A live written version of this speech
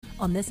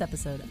On this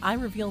episode, I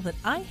reveal that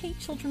I hate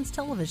children's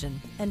television,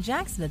 and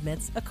Jackson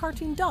admits a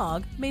cartoon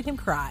dog made him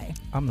cry.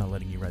 I'm not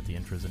letting you write the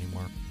intros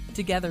anymore.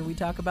 Together, we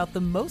talk about the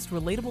most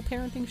relatable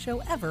parenting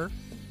show ever,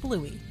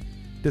 Bluey.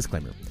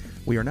 Disclaimer.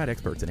 We are not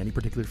experts in any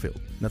particular field.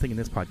 Nothing in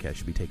this podcast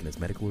should be taken as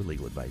medical or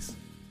legal advice.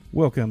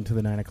 Welcome to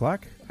the 9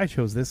 o'clock. I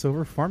chose this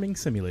over Farming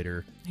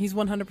Simulator. He's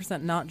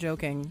 100% not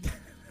joking.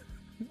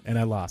 And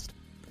I lost.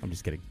 I'm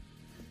just kidding.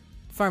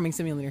 Farming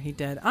Simulator, he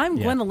did. I'm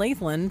Gwenna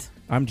Lathland.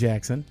 I'm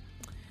Jackson.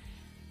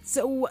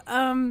 So,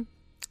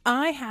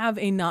 I have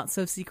a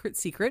not-so-secret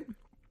secret.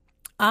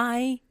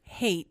 I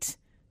hate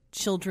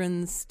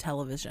children's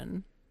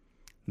television.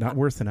 Not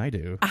worse than I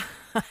do.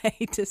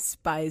 I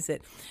despise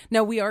it.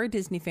 Now, we are a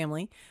Disney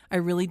family. I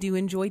really do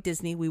enjoy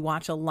Disney. We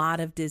watch a lot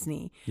of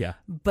Disney. Yeah.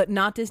 But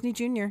not Disney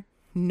Junior.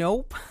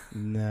 Nope.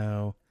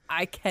 No.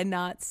 I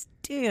cannot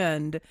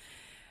stand.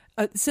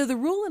 So the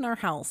rule in our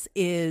house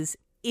is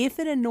if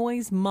it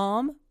annoys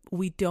mom,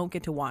 we don't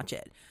get to watch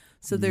it.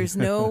 So there's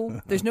no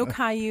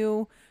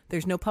Caillou,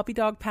 there's no Puppy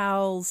Dog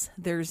Pals,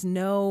 there's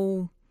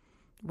no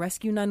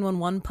Rescue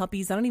 911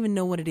 puppies. I don't even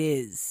know what it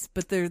is,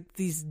 but they're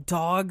these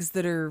dogs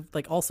that are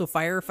like also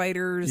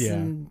firefighters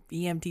and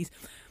EMTs.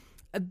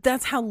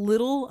 That's how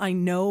little I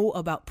know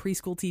about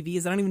preschool TV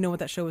is. I don't even know what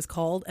that show is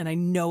called, and I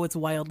know it's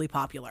wildly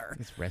popular.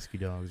 It's Rescue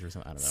Dogs or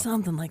something. I don't know.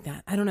 Something like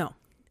that. I don't know.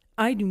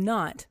 I do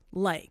not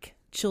like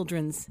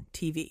children's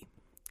TV.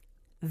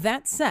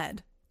 That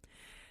said,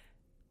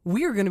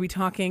 we are going to be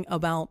talking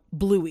about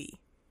Bluey.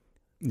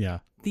 Yeah.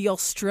 The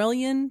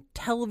Australian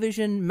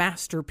television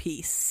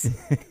masterpiece.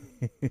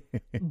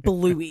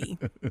 Bluey.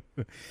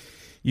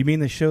 You mean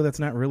the show that's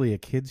not really a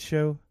kid's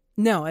show?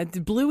 No,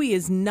 Bluey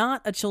is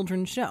not a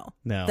children's show.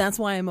 No. That's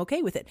why I'm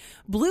okay with it.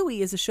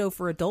 Bluey is a show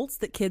for adults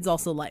that kids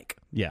also like.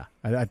 Yeah.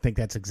 I think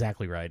that's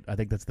exactly right. I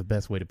think that's the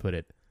best way to put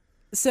it.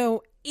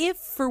 So if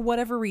for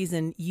whatever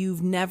reason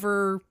you've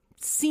never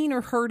seen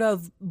or heard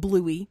of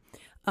Bluey,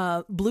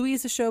 Bluey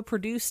is a show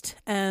produced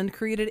and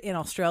created in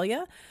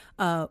Australia.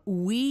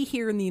 We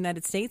here in the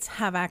United States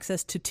have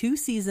access to 2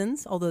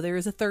 seasons, although there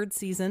is a 3rd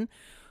season.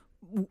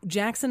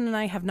 Jackson and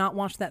I have not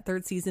watched that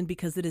 3rd season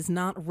because it is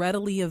not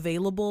readily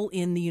available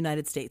in the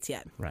United States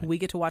yet. Right. We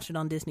get to watch it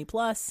on Disney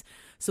Plus,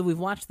 so we've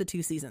watched the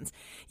 2 seasons.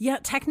 Yeah,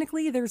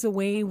 technically there's a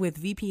way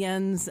with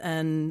VPNs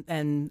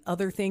and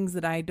other things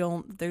that I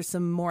don't. There's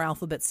some more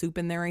alphabet soup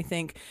in there, I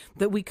think,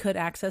 that we could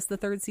access the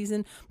 3rd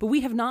season, but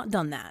we have not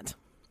done that.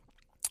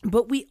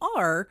 But we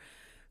are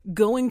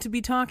going to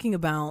be talking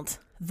about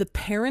the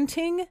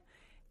parenting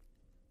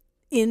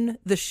in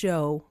the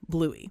show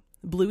Bluey.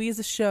 Bluey is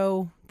a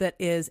show that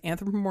is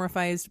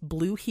anthropomorphized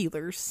blue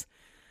heelers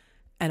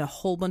and a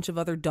whole bunch of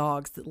other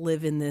dogs that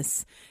live in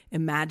this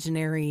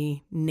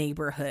imaginary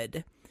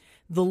neighborhood.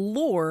 The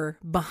lore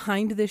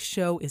behind this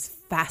show is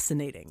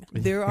fascinating.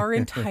 There are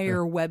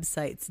entire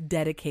websites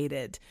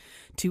dedicated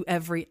to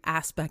every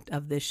aspect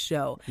of this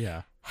show.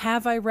 Yeah.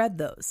 Have I read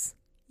those?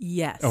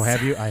 Yes. Oh,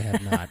 have you? I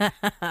have not.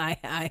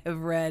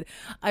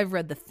 I've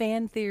read the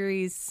fan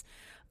theories.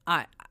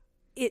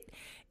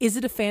 Is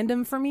it a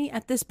fandom for me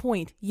at this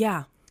point?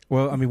 Yeah.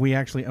 Well, I mean, we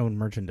actually own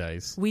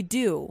merchandise. We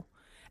do.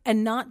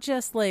 And not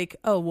just like,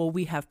 oh, well,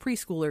 we have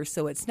preschoolers,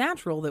 so it's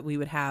natural that we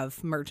would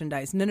have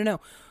merchandise. No.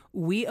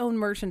 We own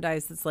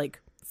merchandise that's like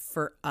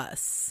for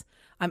us.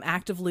 I'm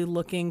actively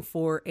looking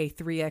for a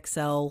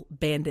 3XL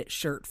Bandit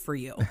shirt for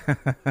you.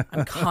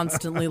 I'm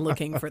constantly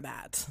looking for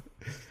that.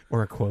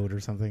 Or a quote or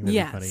something.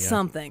 That'd be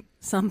funny,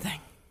 something.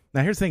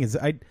 Now, here's the thing is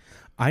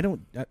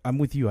I'm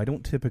with you. I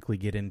don't typically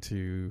get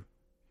into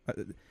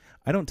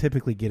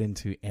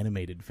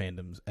animated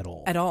fandoms at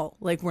all. At all.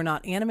 Like, we're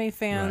not anime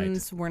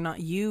fans. Right.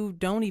 You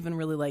don't even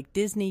really like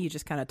Disney. You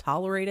just kind of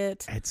tolerate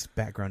it. It's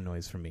background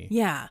noise for me.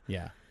 Yeah.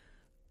 Yeah.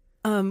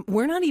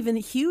 We're not even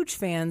huge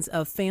fans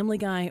of Family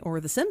Guy or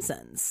The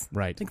Simpsons.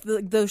 Right.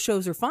 Like, those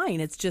shows are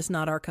fine. It's just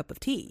not our cup of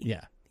tea.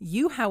 Yeah.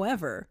 You,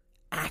 however,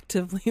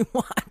 actively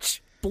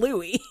watch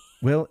Bluey.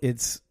 Well,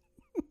 it's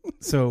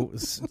so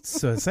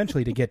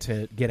essentially to get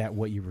at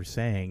what you were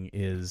saying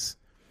is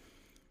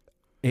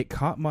it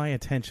caught my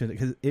attention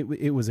because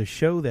it was a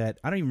show that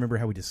I don't even remember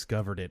how we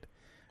discovered it.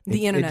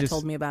 The internet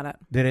told me about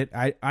it.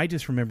 I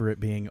just remember it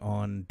being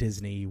on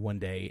Disney one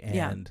day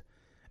and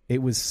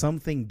it was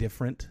something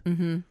different.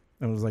 Mm-hmm.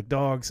 And it was like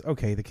dogs.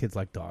 Okay, the kids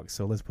like dogs,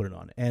 so let's put it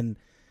on. And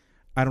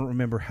I don't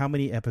remember how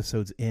many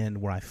episodes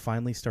in where I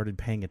finally started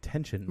paying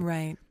attention.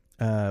 Right.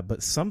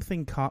 But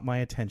something caught my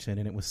attention,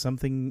 and it was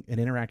an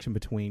interaction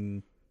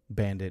between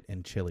Bandit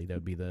and Chili. That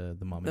would be the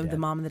mom and dad. The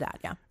mom and the dad,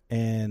 yeah.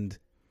 And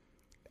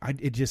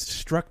it just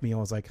struck me. I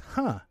was like,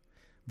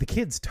 the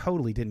kids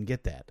totally didn't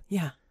get that.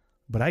 Yeah.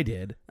 But I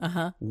did.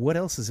 Uh-huh. What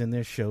else is in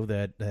this show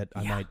that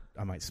I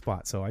might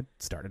spot? So I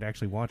started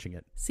actually watching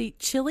it. See,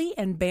 Chili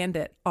and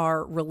Bandit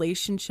are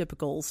relationship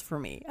goals for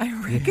me. I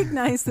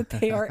recognize that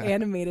they are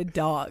animated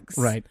dogs.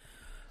 Right.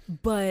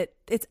 But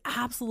it's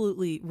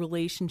absolutely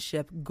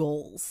relationship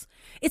goals.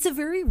 It's a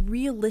very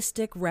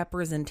realistic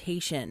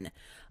representation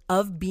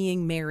of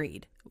being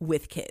married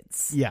with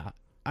kids. Yeah.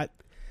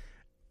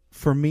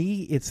 For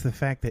me, it's the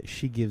fact that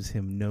she gives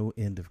him no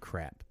end of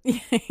crap.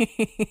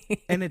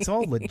 And it's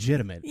all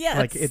legitimate. Yes.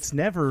 Like, it's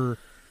never...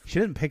 She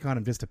didn't pick on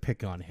him just to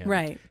pick on him.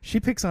 Right. She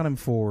picks on him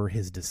for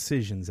his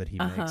decisions that he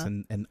makes,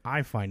 and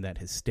I find that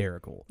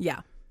hysterical.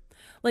 Yeah.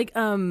 Like,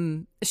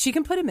 she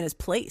can put him in his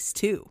place,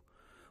 too,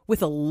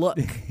 with a look.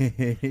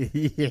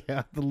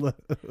 Yeah, the look.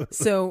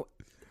 So,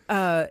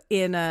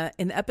 in the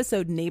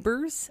episode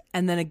Neighbors,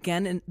 and then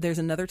again, there's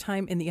another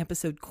time in the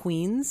episode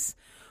Queens,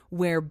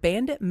 where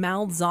Bandit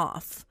mouths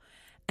off,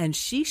 and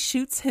she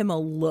shoots him a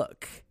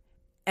look,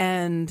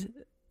 and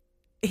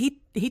he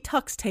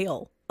tucks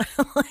tail.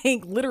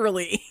 Like,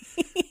 literally.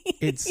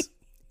 It's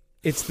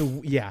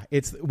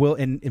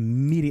and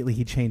immediately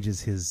he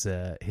changes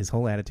his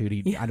whole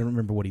attitude. I don't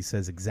remember what he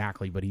says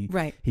exactly, but he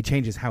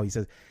changes how he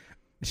says.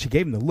 She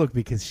gave him the look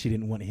because she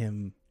didn't want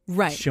him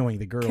showing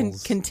the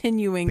girls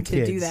continuing the to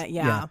kids. do that.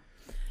 Yeah.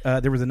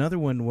 There was another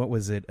one. What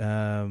was it?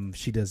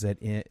 She does that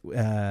in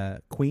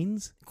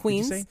Queens.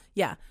 Queens.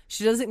 Yeah,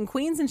 she does it in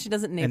Queens and she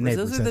does it in Neighbors.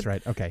 Those are that's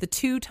right. Okay. The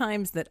two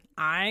times that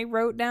I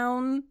wrote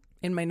down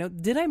in my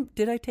note. Did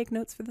I take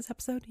notes for this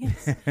episode?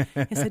 Yes.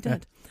 Yes, I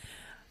did.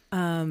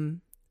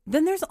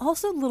 Then there's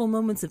also little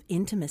moments of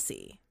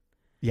intimacy.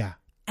 Yeah.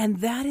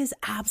 And that is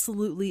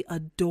absolutely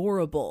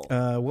adorable.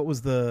 What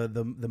was the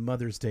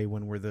Mother's Day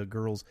one where the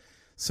girls?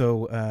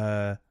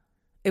 So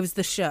it was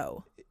The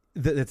Show.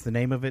 That's the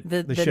name of it.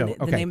 The show. Okay.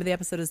 The name of the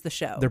episode is The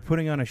Show. They're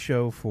putting on a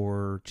show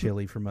for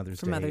Chili for Mother's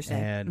Day.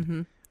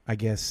 And I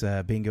guess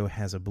Bingo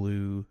has a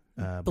blue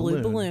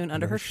balloon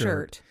under her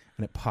shirt.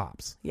 And it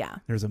pops. Yeah.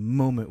 There's a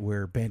moment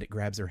where Bandit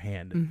grabs her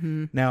hand.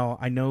 Mm-hmm. Now,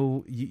 I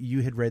know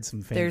you had read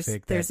some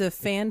fanfic. There's a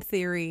fan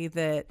theory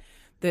that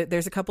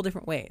there's a couple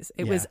different ways.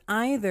 It was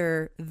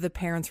either the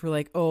parents were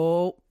like,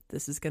 oh,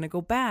 this is going to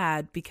go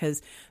bad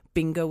because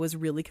Bingo was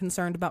really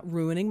concerned about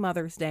ruining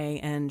Mother's Day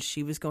and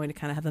she was going to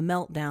kind of have a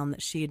meltdown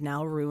that she had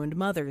now ruined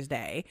Mother's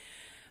Day.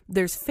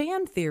 There's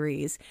fan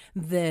theories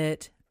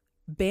that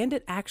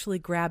Bandit actually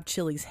grabbed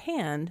Chili's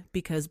hand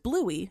because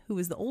Bluey, who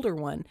is the older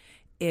one,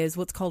 is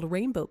what's called a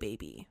rainbow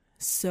baby.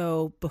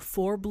 So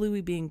before Bluey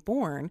being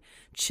born,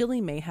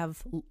 Chili may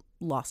have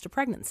lost a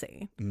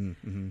pregnancy.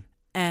 Mm-hmm.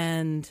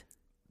 And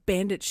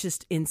Bandit's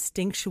just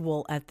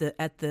instinctual at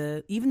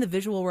the even the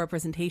visual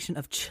representation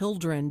of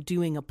children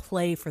doing a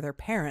play for their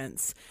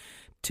parents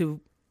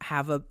to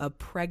have a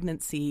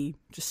pregnancy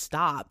just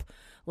stop.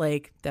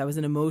 Like, that was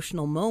an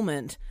emotional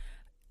moment.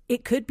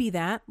 It could be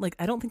that. Like,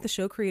 I don't think the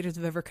show creators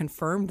have ever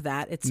confirmed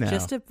that. It's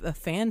just a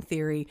fan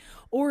theory.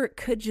 Or it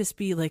could just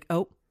be like,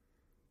 oh,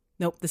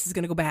 nope, this is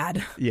going to go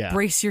bad. Yeah.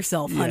 Brace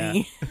yourself,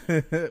 honey.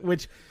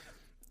 Which,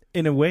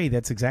 in a way,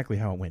 that's exactly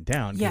how it went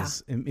down.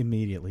 Because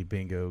immediately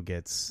Bingo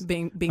gets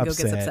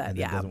upset. And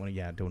don't want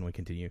to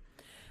continue.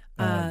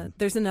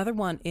 There's another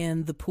one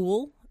in the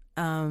pool.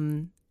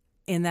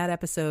 In that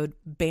episode,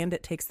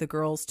 Bandit takes the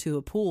girls to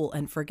a pool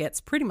and forgets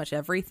pretty much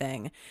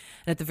everything.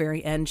 And at the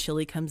very end,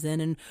 Chili comes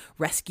in and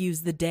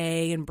rescues the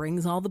day and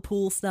brings all the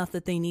pool stuff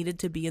that they needed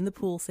to be in the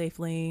pool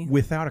safely.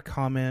 Without a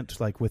comment,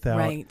 without...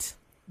 Right.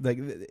 Like,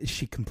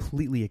 she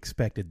completely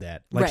expected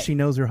that. Like, she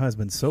knows her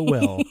husband so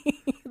well.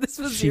 This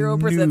was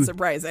 0%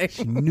 surprising.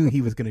 She knew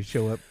he was going to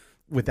show up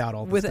without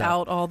all the stuff.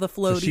 Without all the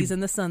floaties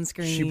and the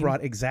sunscreen. She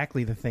brought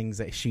exactly the things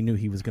that she knew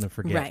he was going to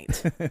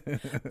forget.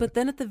 Right. But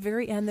then at the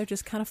very end, they're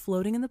just kind of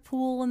floating in the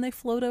pool and they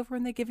float over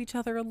and they give each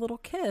other a little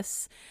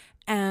kiss.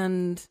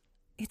 And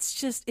it's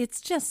just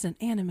an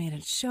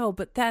animated show.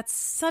 But that's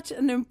such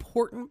an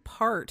important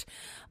part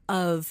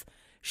of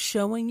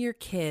showing your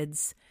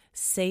kids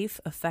safe,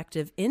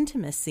 effective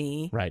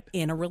intimacy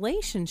in a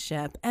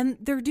relationship. And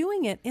they're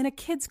doing it in a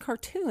kid's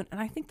cartoon. And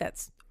I think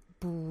that's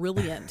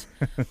brilliant.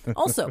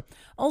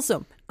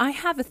 Also, I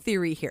have a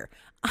theory here.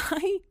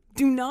 I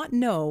do not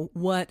know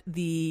what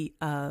the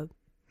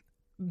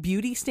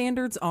beauty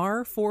standards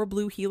are for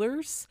blue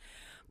heelers,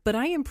 but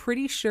I am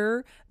pretty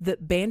sure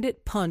that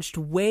Bandit punched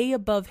way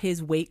above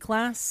his weight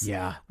class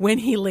when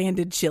he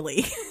landed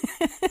Chili.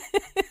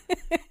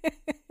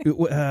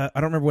 I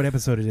don't remember what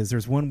episode it is.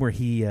 There's one where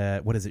he,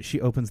 what is it? She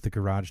opens the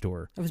garage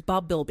door. It was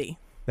Bob Bilby.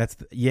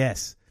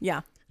 Yes.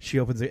 Yeah. She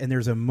opens it, and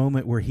there's a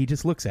moment where he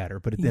just looks at her,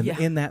 but then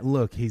in that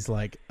look, he's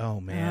like, oh,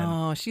 man.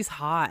 Oh, she's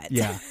hot.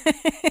 Yeah.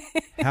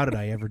 How did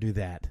I ever do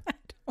that?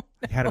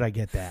 How did I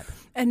get that?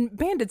 And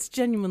Bandit's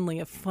genuinely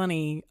a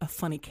funny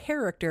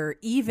character,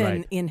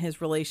 even in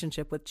his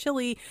relationship with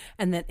Chili,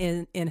 and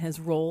then in his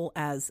role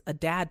as a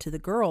dad to the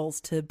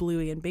girls, to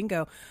Bluey and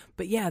Bingo.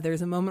 But yeah,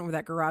 there's a moment where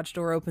that garage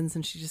door opens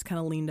and she just kind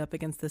of leaned up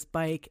against this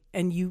bike,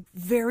 and you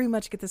very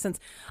much get the sense.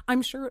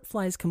 I'm sure it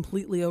flies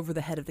completely over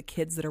the head of the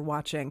kids that are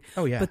watching.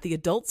 Oh yeah. But the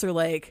adults are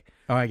like,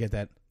 oh, I get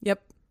that.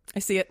 Yep. I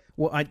see it.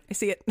 Well, I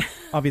see it.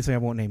 Obviously, I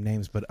won't name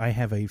names, but I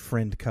have a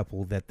friend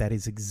couple that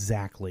is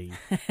exactly,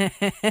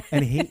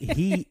 and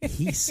he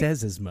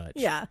says as much.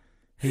 Yeah,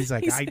 he's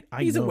like,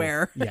 he's know.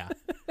 aware. Yeah,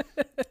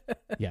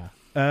 yeah.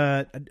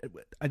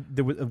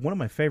 There was one of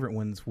my favorite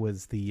ones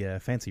was the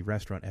fancy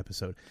restaurant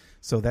episode.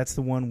 So that's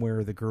the one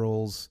where the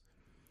girls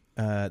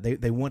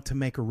they want to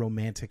make a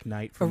romantic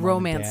night for a Mom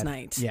romance and Dad.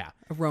 night. Yeah.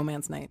 A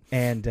romance night.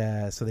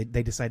 And so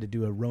they decide to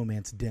do a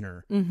romance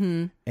dinner.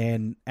 Mm-hmm.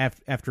 And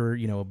after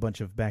a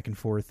bunch of back and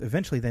forth,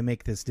 eventually they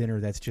make this dinner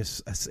that's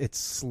just it's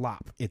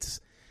slop.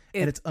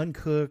 And it's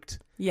uncooked.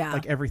 Yeah.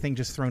 Like everything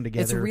just thrown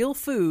together. It's real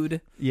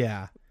food.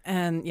 Yeah.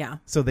 And yeah.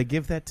 So they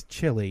give that to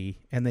Chili,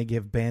 and they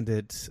give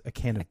Bandit a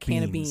can of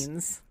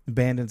beans.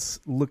 Bandit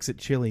looks at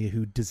Chili,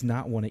 who does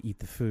not want to eat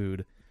the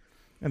food.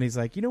 And he's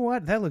like, you know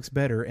what? That looks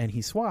better. And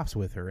he swaps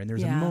with her. And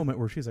there's a moment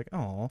where she's like,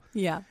 oh.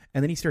 Yeah.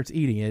 And then he starts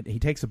eating it. He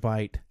takes a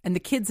bite. And the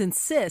kids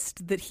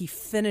insist that he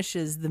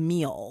finishes the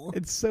meal.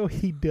 And so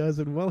he does.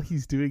 And while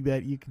he's doing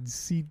that, you can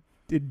see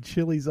in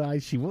Chili's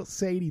eyes, she won't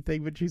say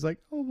anything, but she's like,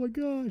 oh my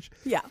gosh.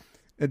 Yeah.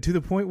 And to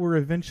the point where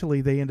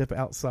eventually they end up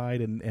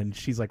outside and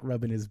she's like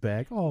rubbing his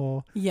back.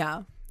 Oh.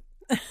 Yeah.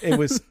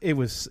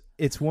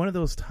 It's one of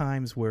those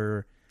times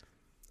where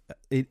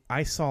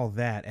I saw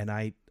that and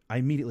I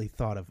immediately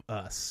thought of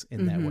us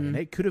in that way. And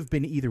it could have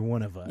been either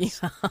one of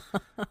us. Yeah.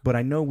 But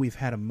I know we've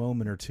had a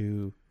moment or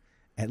two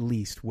at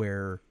least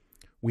where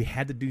we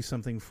had to do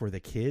something for the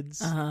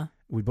kids. Uh-huh.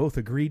 We both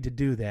agreed to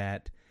do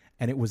that.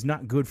 And it was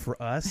not good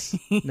for us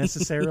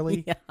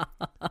necessarily,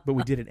 but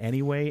we did it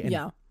anyway.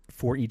 And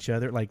for each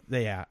other. Like,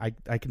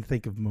 I can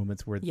think of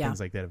moments where things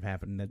like that have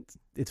happened. And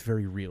it's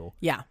very real.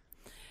 Yeah.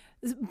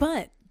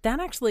 But that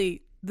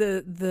actually,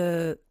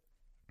 that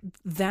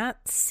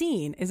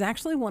scene is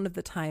actually one of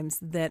the times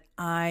that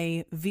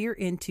I veer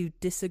into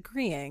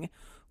disagreeing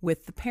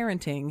with the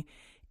parenting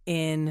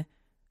in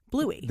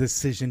Bluey.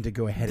 Decision to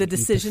go ahead and eat the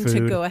food. The decision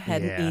to go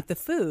ahead and eat the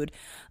food.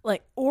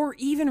 Like, or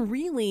even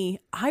really,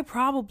 I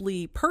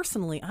probably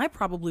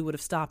would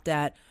have stopped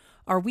at,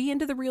 are we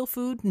into the real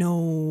food?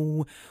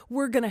 No,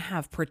 we're going to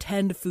have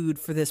pretend food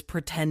for this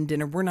pretend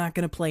dinner. We're not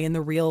going to play in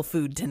the real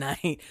food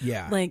tonight.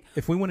 Yeah. Like,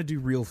 if we want to do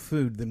real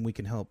food, then we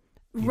can help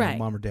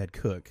Mom or Dad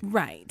cook.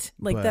 Right.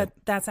 Like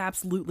that's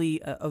absolutely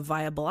a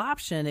viable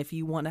option if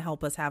you want to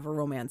help us have a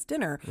romance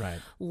dinner. Right.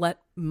 Let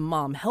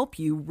Mom help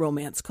you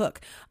romance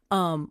cook.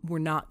 We're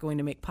not going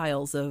to make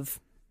piles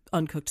of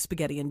uncooked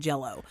spaghetti and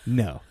Jell-O.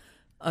 No.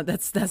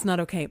 That's not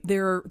okay.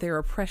 There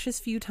are precious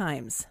few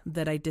times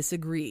that I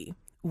disagree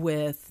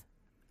with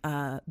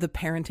the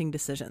parenting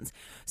decisions.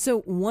 So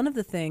one of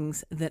the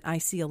things that I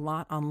see a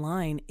lot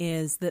online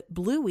is that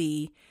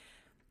Bluey,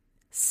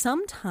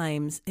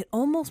 sometimes it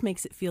almost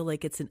makes it feel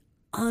like it's an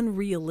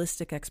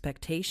unrealistic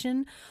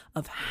expectation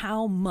of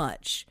how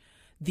much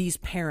these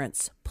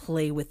parents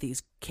play with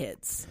these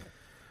kids.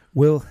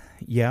 Well,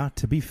 yeah,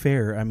 to be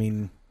fair, I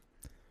mean,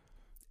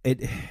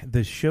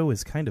 the show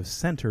is kind of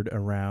centered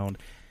around...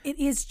 It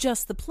is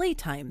just the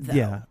playtime, though.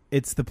 Yeah,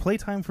 it's the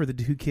playtime for the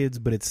two kids,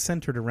 but it's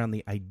centered around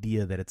the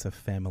idea that it's a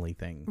family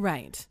thing.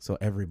 Right. So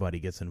everybody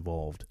gets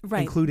involved.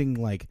 Right. Including,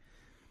 like,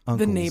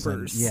 uncles. The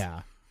neighbors.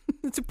 Yeah.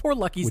 It's a poor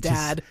Lucky's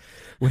dad.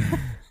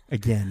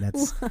 Again,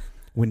 that's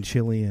when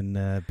Chili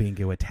and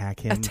Bingo attack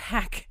him.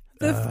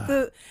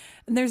 And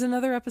there's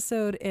another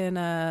episode in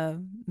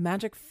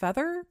Magic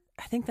Feather.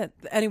 I think that,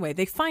 anyway,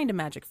 they find a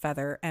magic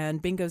feather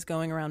and Bingo's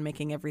going around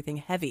making everything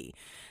heavy.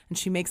 And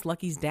she makes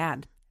Lucky's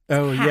dad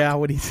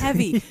what he's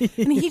heavy.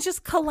 And he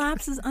just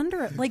collapses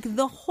under it. Like,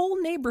 the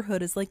whole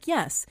neighborhood is like,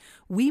 yes,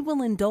 we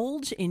will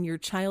indulge in your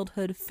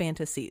childhood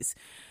fantasies.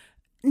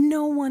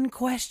 No one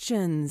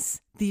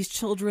questions these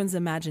children's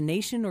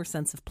imagination or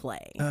sense of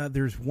play.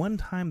 There's one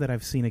time that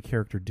I've seen a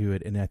character do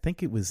it, and I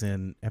think it was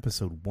in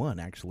episode 1,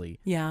 actually.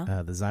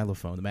 Yeah. The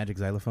xylophone, the magic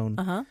xylophone.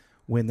 Uh-huh.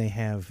 When they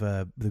have,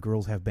 the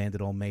girls have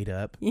Bandit all made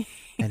up,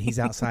 and he's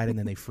outside, and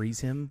then they freeze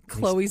him.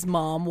 Chloe's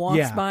mom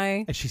walks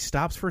by. And she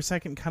stops for a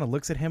second, kind of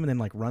looks at him, and then,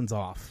 like, runs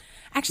off.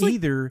 Actually,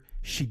 either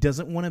she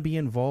doesn't want to be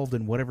involved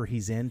in whatever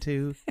he's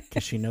into,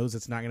 because she knows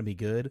it's not going to be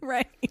good.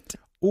 Right.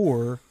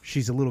 Or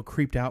she's a little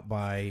creeped out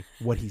by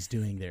what he's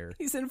doing there.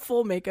 He's in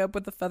full makeup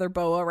with the feather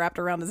boa wrapped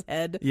around his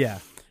head. Yeah.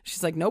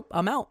 She's like, nope,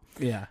 I'm out.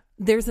 Yeah.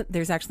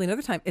 There's actually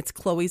another time. It's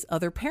Chloe's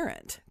other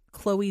parent,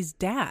 Chloe's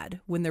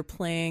dad, when they're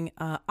playing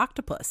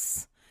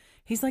Octopus.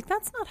 He's like,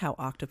 that's not how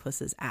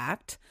octopuses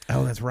act.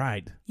 Oh, that's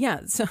right.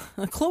 Yeah. So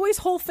Chloe's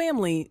whole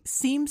family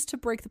seems to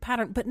break the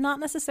pattern, but not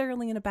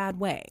necessarily in a bad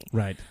way.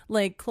 Right.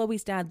 Like,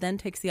 Chloe's dad then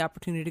takes the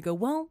opportunity to go,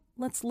 well,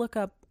 let's look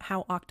up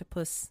how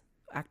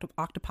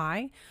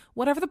octopi,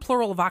 whatever the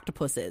plural of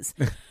octopus is.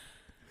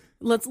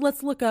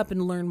 Let's look up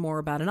and learn more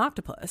about an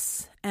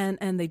octopus.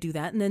 And they do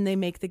that. And then they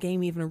make the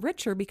game even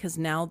richer because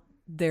now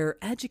they're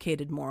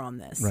educated more on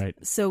this. Right.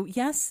 So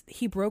yes,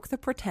 he broke the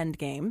pretend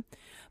game,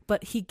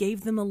 but he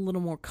gave them a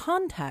little more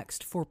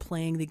context for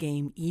playing the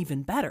game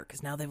even better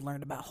because now they've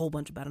learned about a whole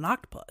bunch about an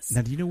octopus.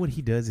 Now, do you know what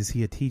he does? Is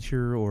he a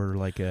teacher or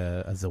like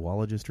a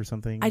zoologist or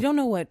something? I don't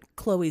know what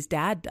Chloe's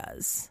dad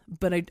does,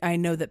 but I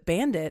know that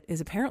Bandit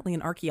is apparently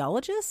an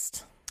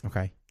archaeologist.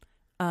 Okay.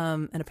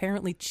 And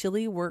apparently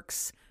Chili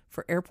works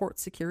for airport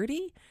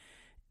security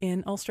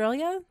in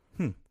Australia.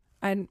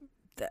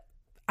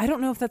 I don't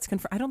know if that's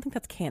confirmed. I don't think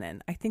that's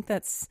canon. I think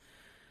that's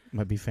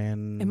Might be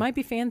fan. It might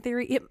be fan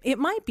theory. It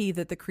might be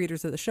that the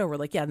creators of the show were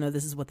like, yeah, no,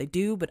 this is what they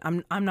do, but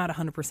I'm not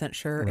 100%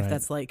 sure if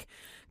that's like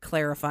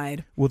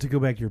clarified. Well, to go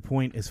back to your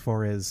point, as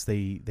far as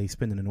they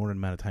spend an inordinate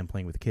amount of time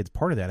playing with the kids,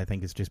 part of that I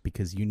think is just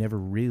because you never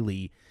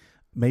really,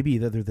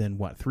 maybe other than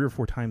 3 or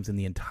 4 times in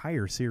the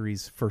entire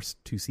series, first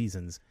 2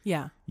 seasons,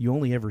 you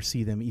only ever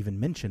see them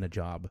even mention a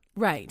job,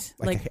 right?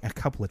 Like a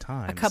couple of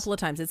times. A couple of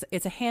times.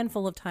 It's a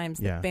handful of times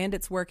that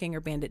Bandit's working, or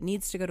Bandit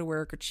needs to go to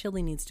work, or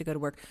Chili needs to go to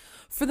work.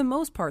 For the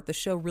most part, the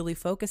show really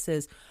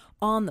focuses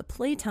on the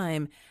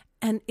playtime,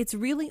 and it's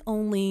really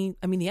only,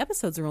 I mean, the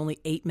episodes are only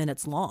 8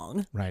 minutes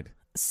long, right?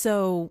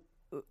 So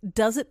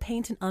does it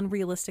paint an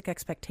unrealistic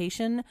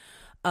expectation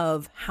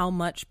of how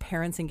much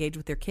parents engage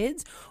with their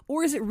kids?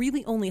 Or is it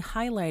really only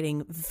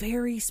highlighting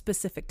very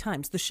specific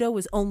times? The show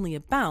is only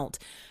about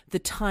the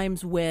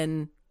times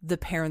when the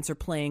parents are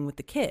playing with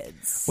the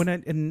kids.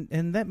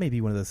 And that may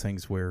be one of those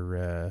things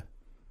where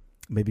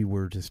maybe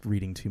we're just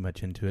reading too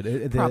much into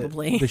it.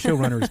 Probably. The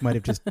showrunners might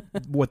have just,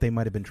 what they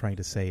might have been trying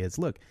to say is,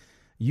 look,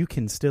 you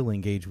can still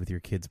engage with your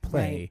kids'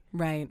 play.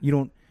 Right.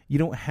 You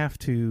don't have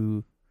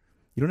to...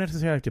 You don't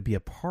necessarily have to be a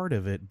part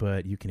of it,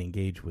 but you can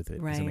engage with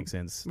it. Does that make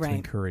sense? To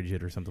encourage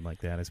it or something like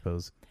that, I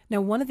suppose.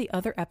 Now, one of the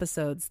other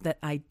episodes that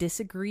I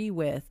disagree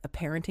with, a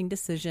parenting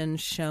decision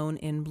shown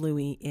in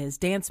Bluey, is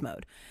Dance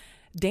Mode.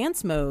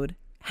 Dance Mode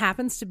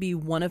happens to be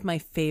one of my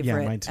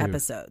favorite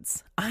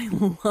episodes. I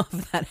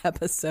love that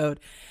episode,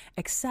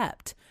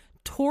 except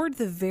toward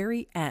the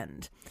very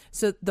end.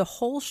 So the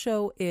whole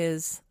show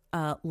is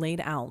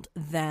laid out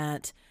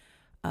that...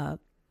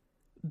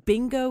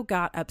 Bingo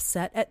got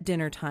upset at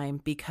dinner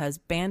time because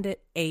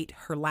Bandit ate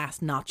her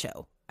last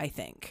nacho, I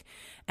think.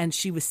 And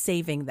she was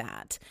saving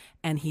that.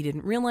 And he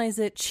didn't realize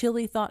it.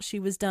 Chili thought she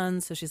was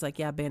done. So she's like,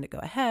 yeah, Bandit, go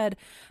ahead.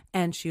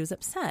 And she was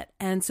upset.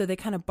 And so they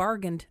kind of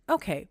bargained,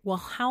 okay, well,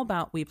 how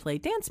about we play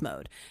dance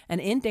mode? And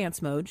in dance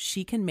mode,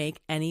 she can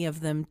make any of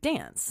them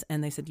dance.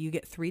 And they said, you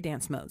get 3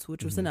 dance modes,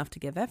 which was enough to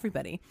give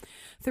everybody.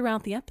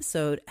 Throughout the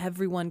episode,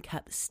 everyone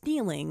kept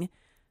stealing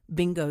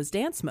Bingo's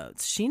dance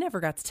modes. She never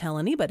got to tell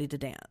anybody to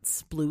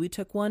dance. Bluey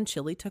took one,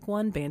 Chili took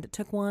one, Bandit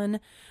took one.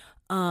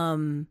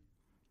 So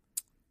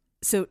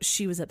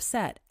she was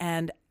upset.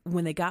 And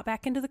when they got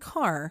back into the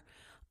car,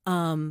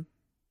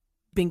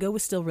 Bingo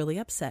was still really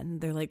upset. And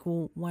they're like,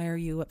 well, why are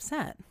you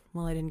upset?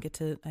 Well, I didn't get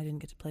to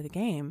play the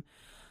game.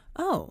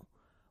 Oh,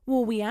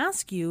 well, we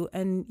asked you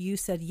and you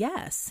said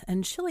yes.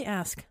 And Chili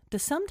asked,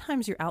 does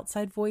sometimes your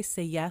outside voice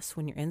say yes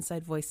when your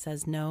inside voice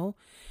says no?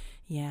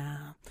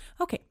 Yeah.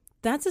 Okay.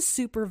 That's a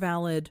super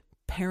valid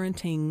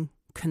parenting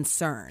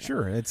concern.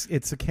 Sure, it's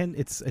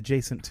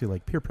adjacent to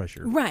like peer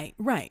pressure. Right.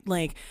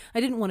 Like,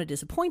 I didn't want to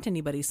disappoint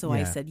anybody, so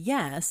I said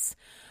yes.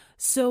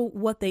 So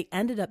what they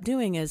ended up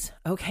doing is,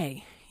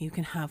 okay, you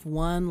can have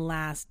one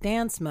last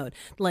dance mode.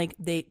 Like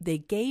they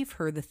gave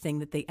her the thing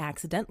that they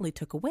accidentally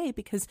took away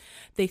because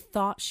they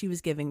thought she was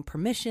giving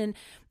permission.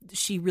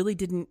 She really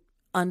didn't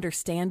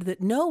understand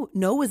that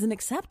no is an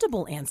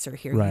acceptable answer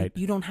here. Right.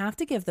 You don't have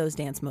to give those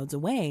dance modes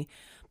away.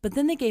 But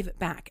then they gave it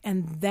back.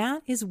 And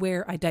that is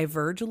where I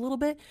diverge a little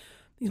bit.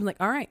 I'm like,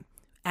 all right,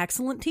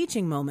 excellent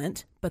teaching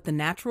moment. But the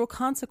natural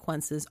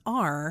consequences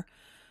are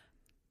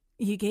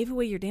you gave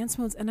away your dance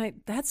modes. And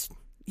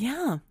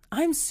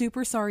I'm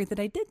super sorry that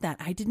I did that.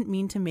 I didn't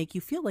mean to make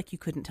you feel like you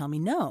couldn't tell me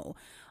no.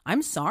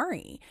 I'm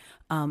sorry.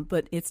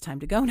 But it's time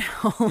to go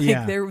now.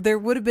 There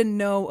would have been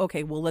no,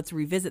 okay, well, let's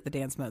revisit the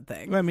dance mode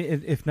thing. Well, I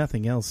mean, if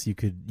nothing else, you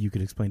could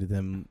explain to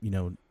them,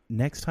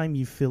 next time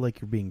you feel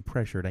like you're being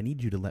pressured, I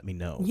need you to let me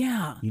know.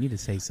 Yeah. You need to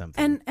say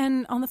something.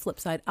 And on the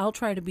flip side, I'll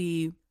try to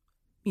be,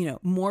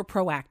 more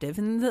proactive.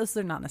 And those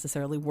are not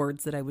necessarily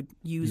words that I would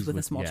use with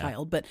a small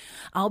child, but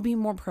I'll be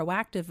more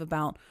proactive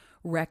about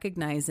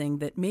recognizing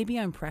that maybe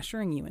I'm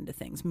pressuring you into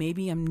things.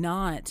 Maybe I'm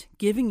not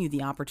giving you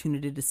the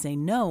opportunity to say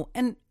no.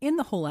 And in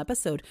the whole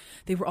episode,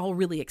 they were all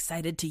really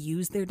excited to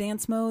use their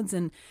dance modes,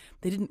 and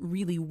they didn't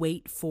really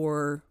wait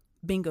for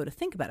Bingo to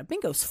think about it.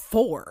 Bingo's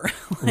 4.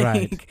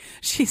 Right.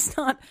 She's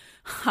not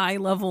high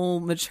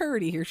level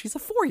maturity here. She's a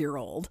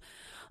 4-year-old.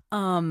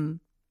 And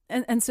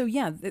so,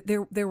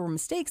 there were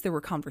mistakes. There were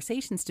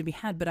conversations to be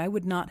had, but I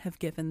would not have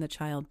given the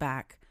child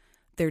back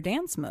their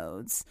dance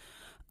modes.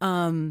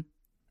 And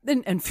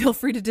feel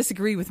free to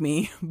disagree with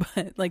me,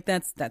 but like,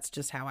 that's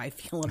just how I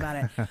feel about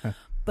it.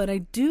 But I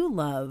do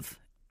love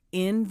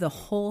in the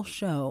whole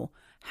show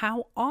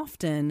how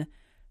often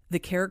the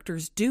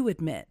characters do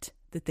admit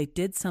that they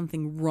did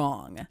something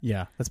wrong.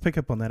 Yeah. Let's pick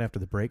up on that after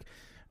the break.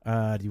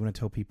 Do you want to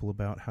tell people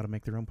about how to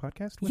make their own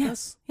podcast with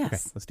us? Yes.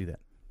 Okay, let's do that.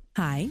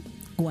 Hi,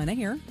 Gwenna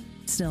here,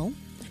 still.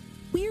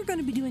 We are going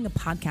to be doing a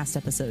podcast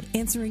episode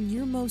answering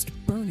your most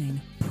burning,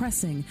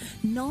 pressing,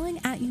 gnawing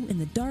at you in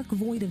the dark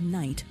void of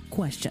night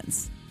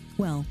questions.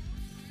 Well,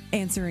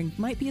 answering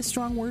might be a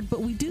strong word,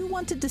 but we do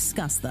want to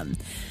discuss them.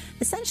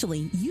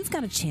 Essentially, you've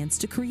got a chance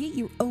to create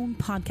your own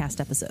podcast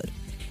episode.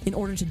 In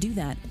order to do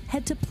that,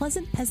 head to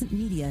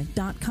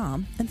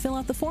pleasantpeasantmedia.com and fill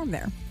out the form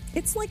there.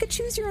 It's like a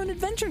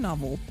choose-your-own-adventure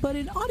novel, but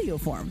in audio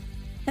form,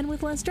 and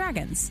with less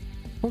dragons,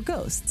 or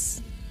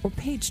ghosts, or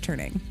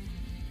page-turning.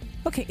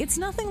 Okay, it's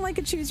nothing like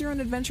a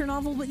choose-your-own-adventure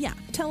novel, but yeah,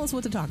 tell us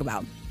what to talk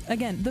about.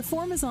 Again, the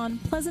form is on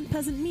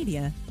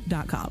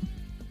pleasantpeasantmedia.com.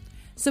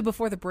 So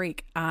before the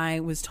break, I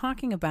was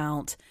talking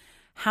about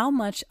how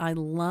much I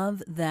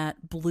love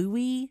that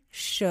Bluey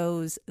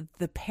shows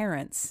the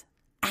parents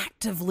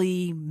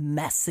actively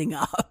messing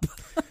up.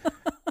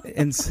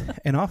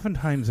 and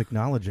oftentimes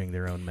acknowledging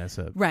their own mess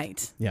up.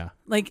 Right. Yeah.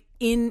 Like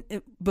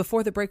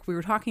before the break, we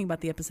were talking about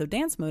the episode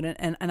Dance Mode,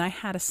 and I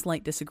had a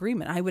slight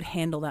disagreement. I would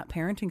handle that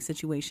parenting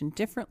situation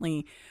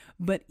differently.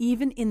 But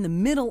even in the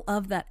middle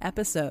of that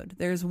episode,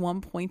 there's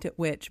one point at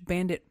which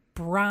Bandit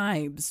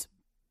bribes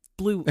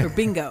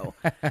Bingo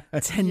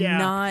to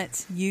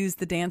not use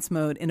the dance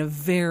mode in a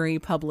very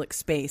public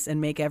space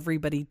and make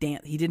everybody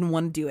dance. He didn't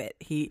want to do it.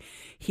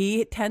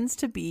 He tends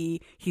to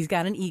be, he's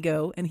got an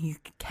ego and he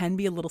can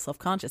be a little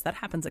self-conscious. That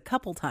happens a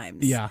couple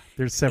times. Yeah,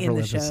 there's several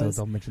episodes. Shows.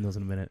 I'll mention those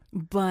in a minute.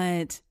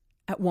 But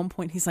at one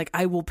point he's like,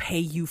 I will pay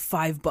you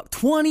 $5,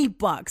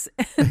 $20.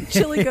 And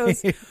Chili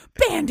goes,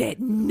 Bandit,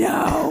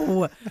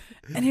 no.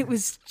 And it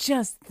was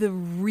just the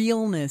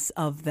realness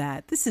of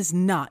that. This is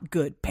not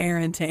good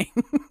parenting.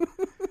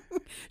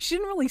 She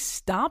didn't really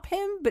stop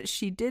him, but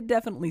she did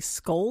definitely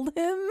scold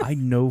him. I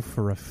know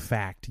for a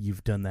fact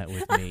you've done that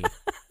with me.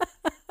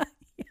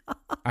 Yeah.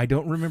 I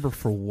don't remember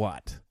for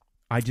what.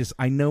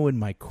 I know in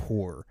my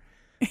core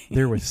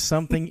there was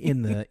something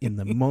in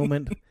the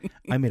moment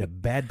I made a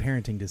bad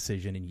parenting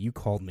decision and you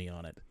called me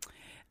on it.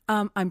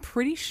 I'm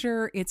pretty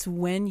sure it's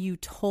when you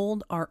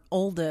told our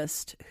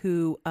oldest,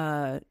 who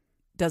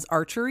does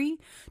archery,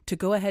 to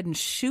go ahead and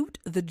shoot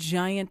the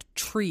giant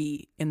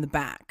tree in the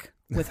back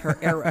with her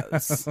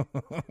arrows.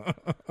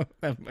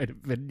 That might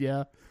have been,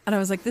 yeah. And I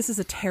was like, this is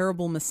a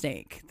terrible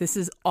mistake. This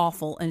is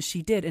awful. And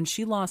she did. And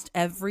she lost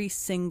every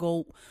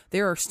single,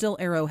 there are still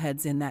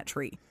arrowheads in that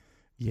tree.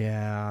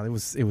 Yeah, it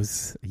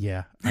was,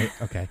 yeah.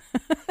 Okay.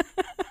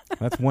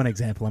 That's one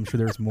example. I'm sure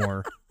there's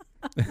more.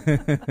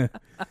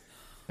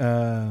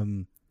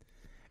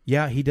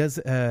 Yeah, he does.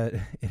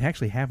 It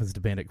actually happens to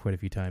Bandit quite a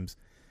few times.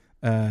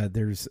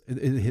 There's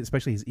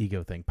especially his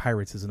ego thing.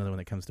 Pirates is another one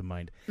that comes to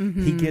mind.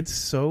 Mm-hmm. He gets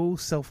so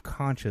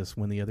self-conscious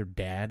when the other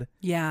dad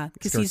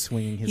starts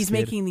swinging his he's kid.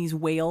 Making these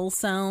whale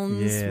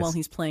sounds while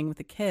he's playing with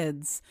the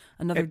kids.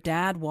 Another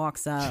dad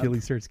walks up.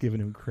 Chili starts giving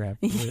him crap.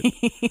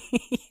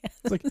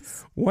 It's like,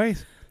 why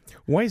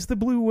is the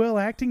blue whale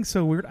acting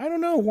so weird? I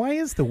don't know. Why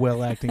is the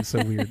whale acting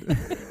so weird?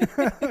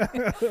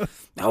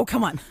 Oh,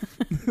 come on.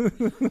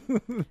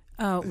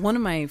 One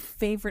of my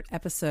favorite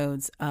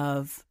episodes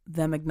of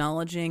them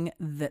acknowledging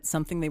that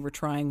something they were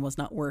trying was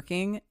not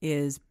working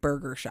is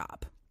Burger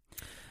Shop.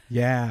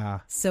 Yeah.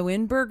 So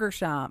in Burger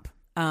Shop,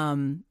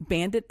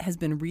 Bandit has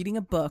been reading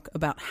a book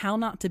about how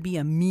not to be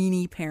a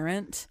meanie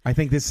parent. I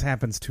think this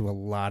happens to a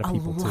lot of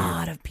people, too. A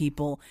lot of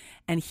people.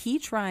 And he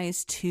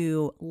tries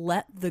to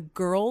let the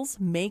girls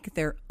make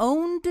their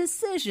own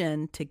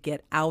decision to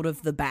get out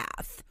of the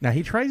bath. Now,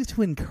 he tries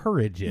to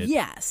encourage it.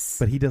 Yes.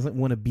 But he doesn't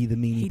want to be the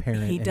meanie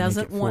parent. He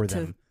doesn't make it want for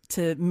them.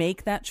 to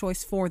make that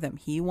choice for them.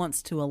 He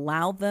wants to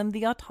allow them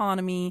the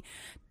autonomy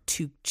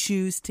to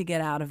choose to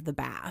get out of the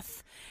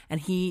bath. And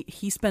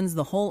he spends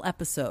the whole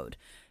episode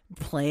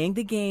playing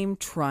the game,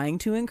 trying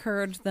to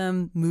encourage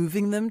them,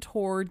 moving them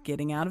toward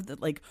getting out of the,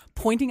 like,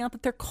 pointing out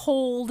that they're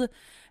cold.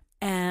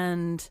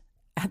 And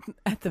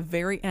at the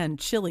very end,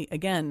 Chili,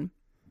 again,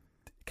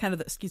 kind of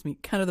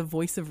the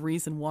voice of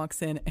reason,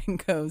 walks in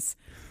and goes,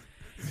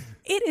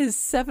 it is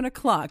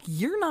 7:00.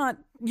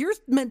 You're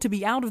meant to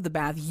be out of the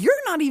bath. You're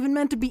not even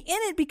meant to be in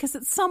it, because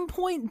at some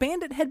point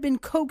Bandit had been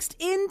coaxed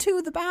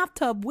into the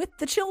bathtub with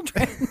the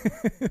children.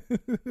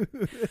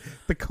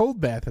 The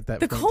cold bath at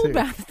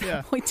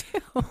that point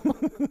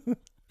too.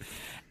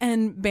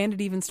 And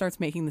Bandit even starts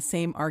making the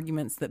same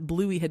arguments that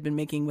Bluey had been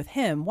making with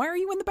him. Why are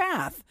you in the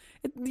bath?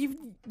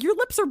 Your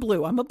lips are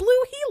blue. I'm a blue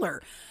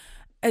healer.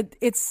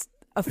 It's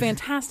a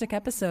fantastic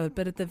episode,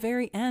 but at the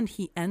very end,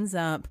 he ends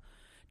up,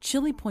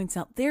 Chili points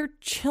out, they're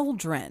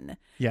children.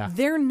 Yeah.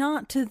 They're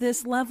not to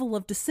this level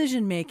of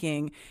decision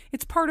making.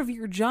 It's part of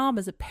your job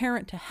as a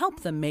parent to help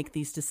them make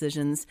these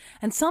decisions.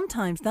 And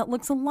sometimes that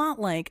looks a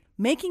lot like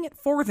making it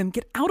for them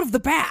get out of the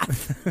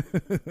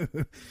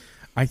bath.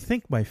 I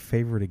think my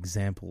favorite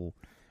example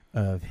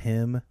of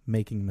him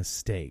making a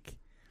mistake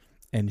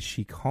and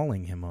she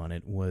calling him on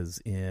it was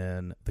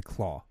in The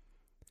Claw.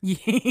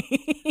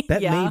 That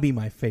may be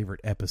my favorite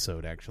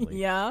episode,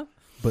 actually. Yeah.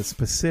 But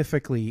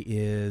specifically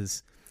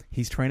is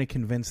he's trying to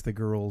convince the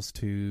girls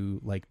to,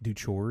 like, do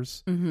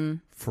chores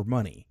for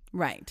money.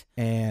 Right.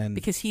 And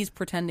because he's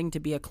pretending to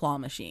be a claw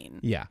machine.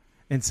 Yeah.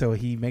 And so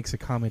he makes a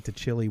comment to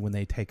Chili when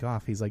they take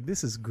off. He's like,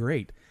 this is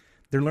great.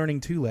 They're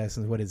learning 2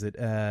 lessons. What is it?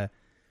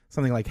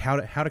 Something like how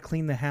to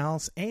clean the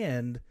house,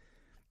 and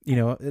you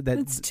know that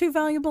it's 2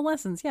 valuable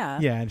lessons. Yeah.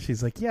 Yeah. And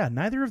she's like, yeah,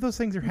 neither of those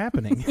things are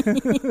happening.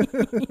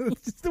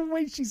 Just the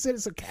way she said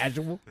it, so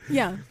casual.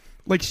 Yeah.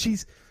 Like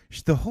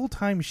the whole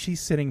time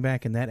she's sitting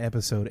back in that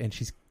episode and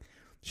she's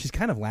she's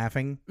kind of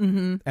laughing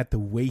at the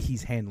way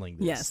he's handling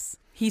this. Yes.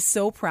 He's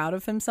so proud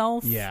of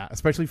himself. Yeah,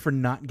 especially for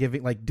not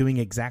giving, like doing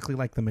exactly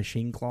like the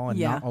machine claw and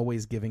not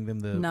always giving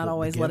them not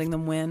always letting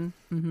them win.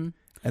 Mm-hmm.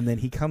 And then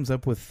he comes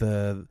up with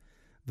the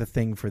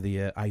thing for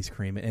the ice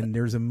cream, and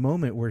there's a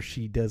moment where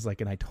she does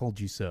like an "I told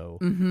you so,"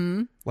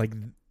 like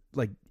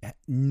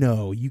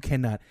no, you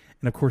cannot.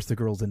 And of course, the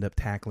girls end up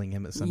tackling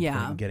him at some point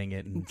and getting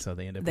it, and so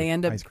they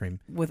end up ice cream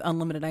with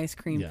unlimited ice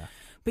cream. Yeah,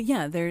 but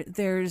yeah,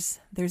 there's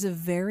a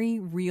very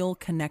real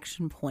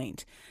connection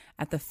point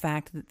at the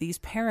fact that these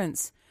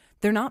parents,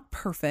 they're not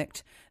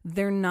perfect,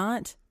 they're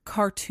not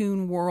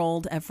cartoon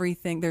world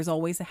everything. There's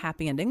always a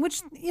happy ending,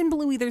 which in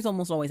Bluey there's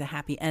almost always a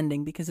happy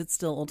ending because it's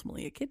still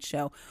ultimately a kid's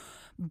show.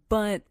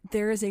 But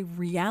there is a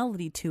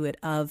reality to it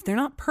of they're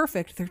not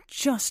perfect. They're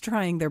just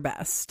trying their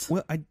best.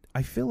 Well,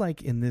 I feel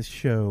like in this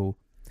show,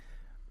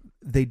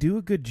 they do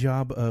a good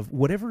job of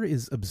whatever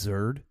is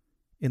absurd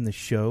in the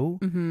show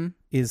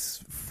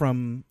is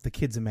from the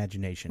kid's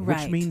imagination,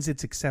 which means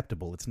it's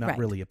acceptable. It's not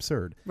really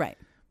absurd. Right.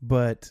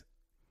 But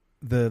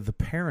the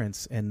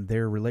parents and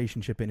their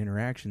relationship and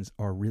interactions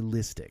are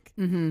realistic.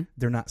 Mm-hmm.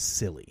 They're not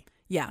silly.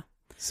 Yeah.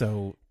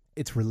 So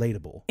it's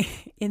relatable.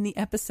 In the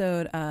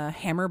episode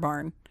Hammer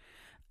Barn,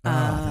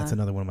 that's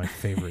another one of my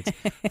favorites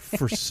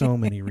for so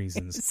many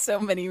reasons. So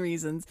many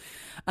reasons.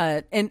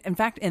 And in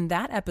fact, in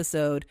that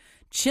episode,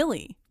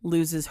 Chili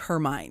loses her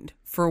mind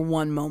for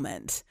one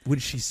moment. When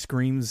she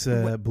screams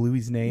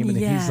Bluey's name, and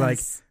he's like,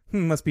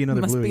 must be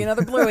another Bluey. Must be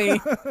another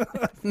Bluey.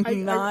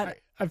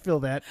 I feel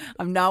that.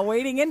 I'm not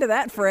wading into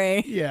that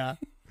fray. Yeah.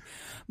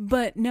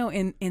 But no,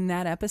 in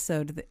that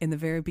episode, in the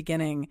very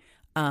beginning,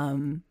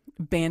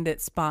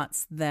 Bandit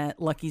spots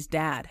that Lucky's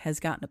dad has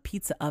gotten a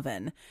pizza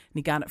oven, and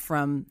he got it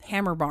from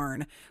Hammer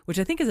Barn, which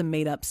I think is a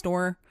made-up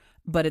store,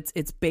 but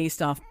it's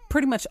based off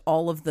pretty much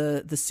all of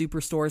the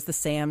superstores, the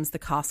Sam's, the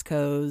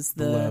Costco's,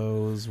 the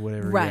Lowe's,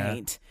 whatever.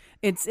 Right.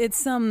 Yeah. It's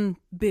some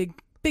big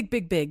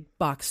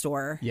box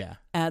store. Yeah.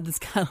 That's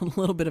got a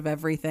little bit of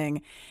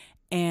everything,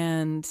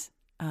 and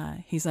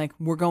he's like,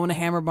 "We're going to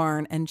Hammer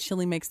Barn," and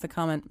Chili makes the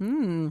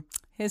comment,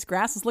 his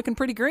grass is looking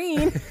pretty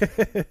green.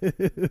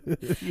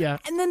 Yeah.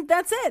 And then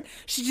that's it.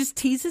 She just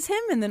teases him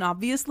and then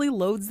obviously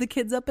loads the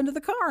kids up into the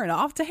car and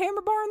off to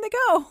Hammer Barn they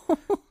go.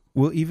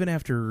 Well, even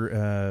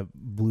after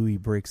Bluey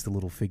breaks the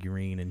little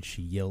figurine and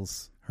she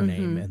yells her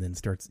name and then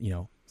starts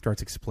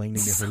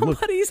explaining to her, look,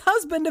 somebody's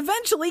husband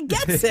eventually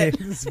gets it.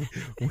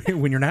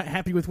 When you're not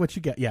happy with what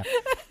you get. Yeah.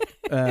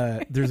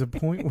 There's a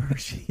point where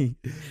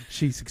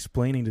she's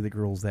explaining to the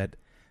girls that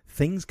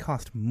things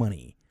cost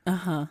money.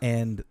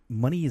 And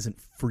money isn't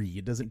free.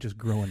 It doesn't just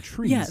grow on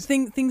trees. Yeah,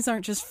 things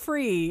aren't just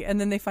free.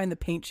 And then they find the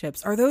paint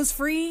chips. Are those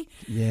free?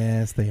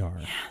 Yes, they are.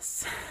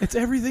 Yes. It's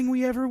everything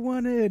we ever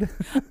wanted.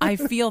 I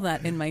feel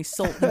that in my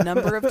soul the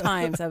number of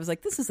times I was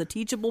like, this is a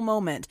teachable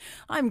moment.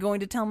 I'm going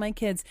to tell my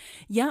kids,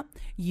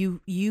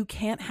 you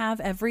can't have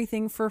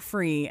everything for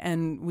free.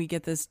 And we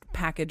get this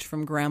package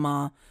from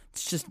Grandma.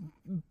 It's just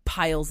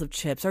piles of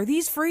chips. Are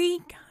these free?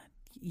 God,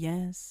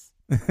 yes.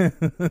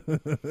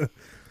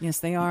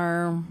 Yes, they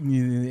are.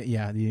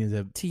 Yeah.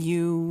 To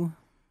you.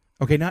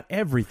 Okay, not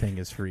everything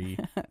is free.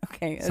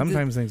 Okay.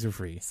 Sometimes things are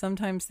free.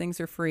 Sometimes things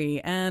are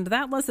free. And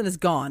that lesson is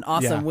gone.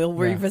 Awesome. Yeah, we'll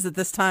revisit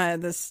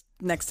this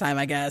next time,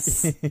 I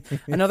guess.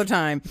 Another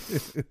time.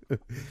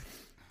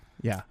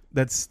 Yeah,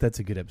 that's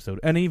a good episode.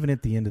 And even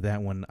at the end of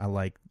that one, I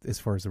like, as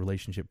far as the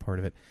relationship part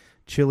of it,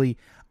 Chili,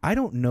 I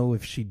don't know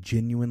if she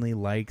genuinely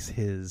likes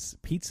his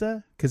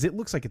pizza because it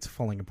looks like it's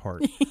falling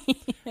apart.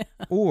 Yeah.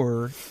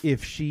 Or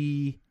if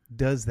she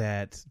does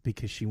that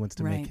because she wants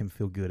to make him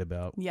feel good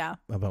about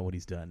what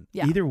he's done.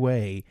 Yeah. Either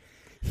way,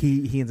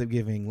 he ends up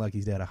giving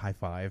Lucky's dad a high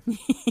five.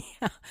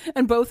 Yeah.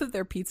 And both of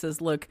their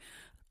pizzas look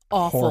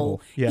awful.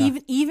 Horrible. Yeah.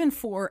 Even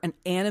for an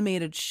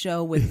animated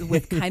show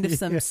with kind of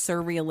some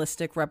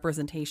surrealistic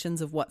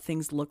representations of what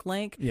things look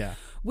like. Yeah.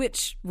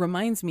 Which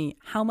reminds me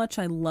how much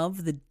I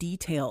love the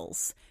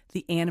details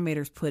the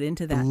animators put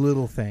into that. The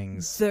little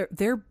things.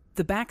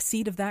 The back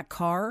seat of that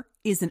car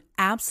is an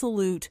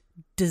absolute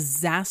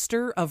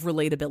disaster of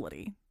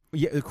relatability.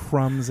 Yeah,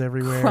 crumbs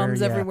everywhere.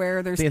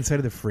 Everywhere. There's the inside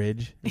of the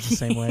fridge is the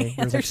same way.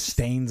 There's like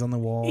stains on the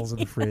walls of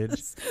the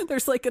fridge.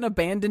 There's like an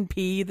abandoned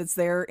pea that's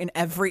there in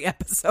every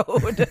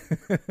episode.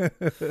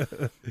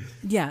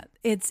 Yeah,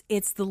 it's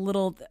the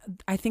little.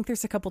 I think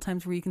there's a couple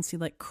times where you can see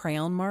like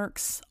crayon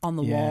marks on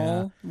the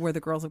wall where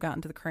the girls have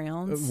gotten to the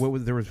crayons.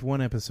 There was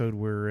one episode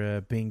where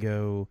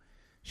Bingo.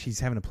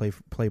 She's having to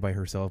play by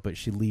herself, but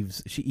she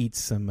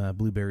eats some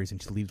blueberries and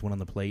she leaves one on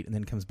the plate and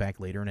then comes back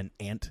later and an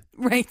ant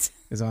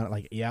is on it.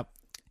 Like, yep.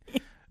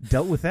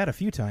 Dealt with that a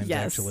few times,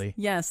 actually.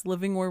 Yes,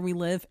 living where we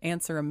live,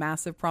 ants are a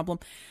massive problem.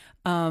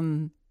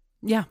 I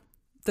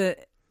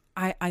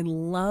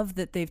love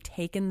that they've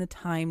taken the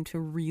time to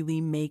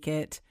really make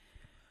it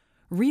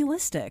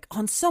realistic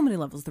on so many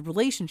levels. The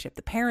relationship,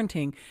 the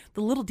parenting,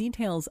 the little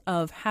details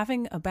of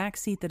having a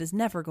backseat that is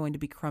never going to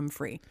be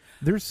crumb-free.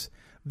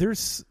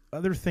 There's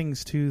other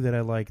things too that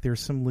I like.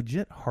 There's some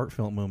legit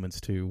heartfelt moments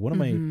too. One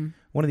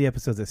of the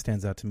episodes that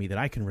stands out to me that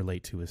I can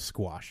relate to is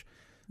Squash.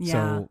 Yeah.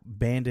 So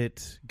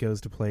Bandit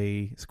goes to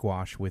play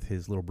squash with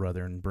his little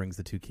brother and brings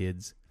the two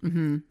kids.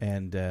 Mm-hmm.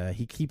 And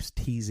he keeps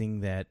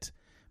teasing that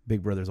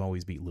big brothers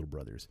always beat little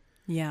brothers.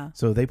 Yeah.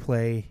 So they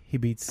play. He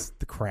beats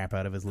the crap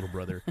out of his little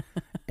brother.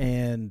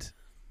 And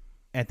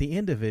at the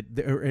end of it,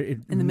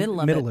 in the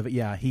middle of it,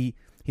 yeah,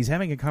 he's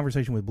having a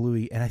conversation with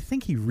Bluey, and I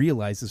think he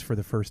realizes for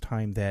the first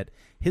time that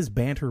his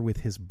banter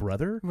with his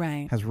brother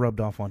has rubbed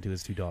off onto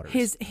his two daughters.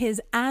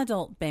 His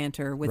adult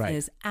banter with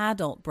his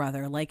adult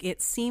brother, like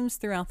it seems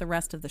throughout the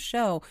rest of the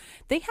show,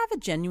 they have a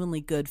genuinely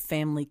good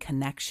family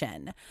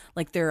connection.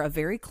 Like they're a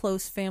very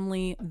close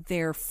family.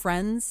 They're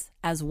friends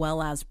as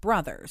well as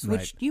brothers,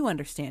 which you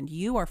understand.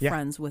 You are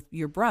friends with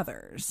your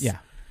brothers. Yeah.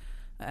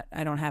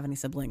 I don't have any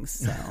siblings,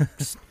 so...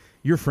 just...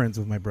 You're friends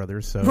with my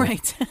brothers, so...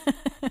 Right.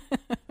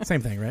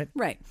 Same thing, right?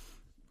 Right.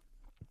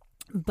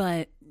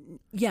 But,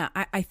 yeah,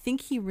 I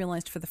think he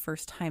realized for the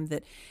first time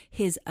that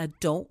his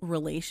adult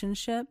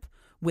relationship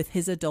with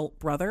his adult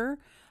brother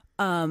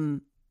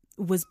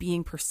was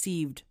being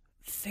perceived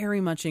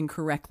very much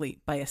incorrectly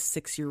by a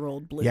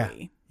 6-year-old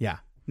Bluey. Yeah.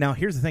 Now,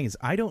 here's the thing is,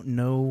 I don't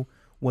know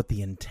what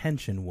the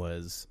intention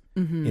was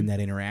in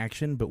that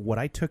interaction, but what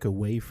I took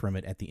away from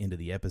it at the end of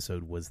the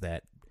episode was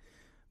that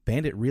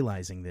Bandit,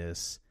 realizing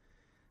this,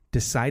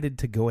 decided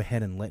to go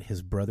ahead and let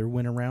his brother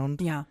win around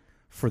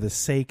for the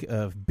sake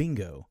of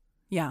Bingo.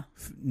 Yeah.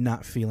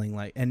 Not feeling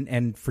like...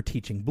 And for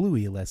teaching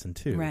Bluey a lesson,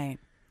 too. Right.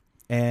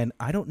 And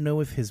I don't know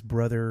if his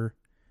brother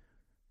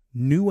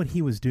knew what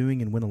he was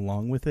doing and went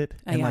along with it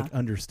and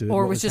understood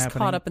or what was just happening.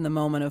 Caught up in the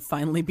moment of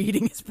finally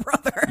beating his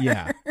brother.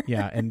 yeah,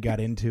 and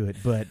got into it.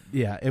 But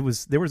yeah, there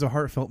was a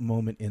heartfelt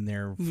moment in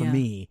there for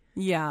me.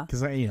 Yeah,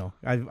 because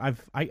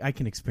I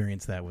can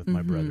experience that with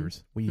my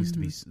brothers. We used to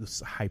be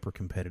hyper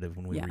competitive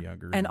when we were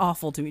younger and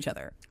awful to each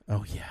other.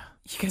 Oh yeah,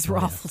 you guys were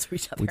awful to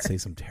each other. We'd say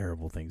some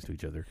terrible things to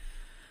each other.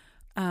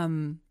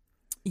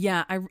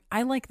 Yeah,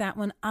 I like that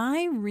one.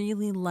 I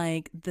really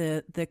like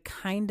the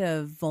kind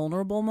of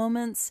vulnerable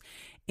moments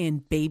in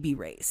Baby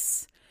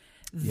Race.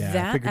 Yeah,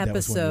 that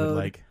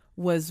episode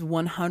was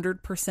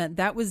 100%.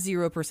 That was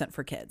 0%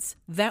 for kids.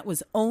 That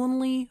was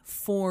only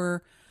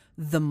for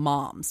the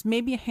moms,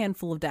 maybe a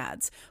handful of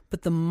dads,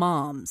 but the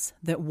moms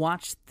that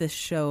watched this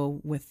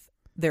show with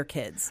their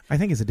kids. I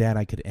think as a dad,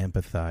 I could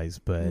empathize,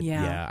 but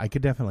yeah I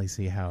could definitely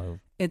see how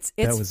that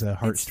was a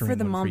heartstring for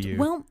the moms. For you.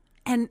 Well,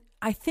 and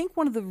I think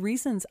one of the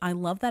reasons I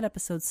love that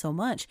episode so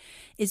much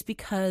is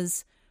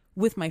because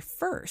with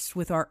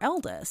our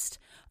eldest,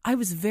 I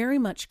was very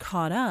much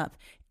caught up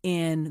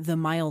in the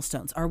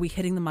milestones. Are we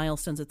hitting the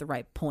milestones at the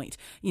right point?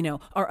 You know,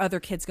 are other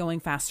kids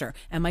going faster?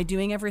 Am I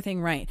doing everything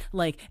right?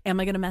 Like, am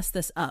I going to mess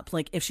this up?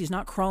 Like, if she's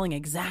not crawling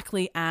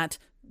exactly at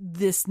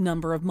this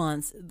number of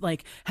months,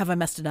 like, have I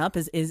messed it up?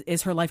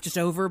 Is her life just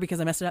over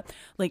because I messed it up?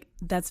 Like,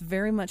 that's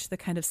very much the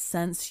kind of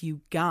sense you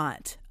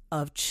got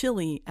of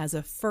Chili as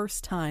a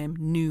first-time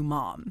new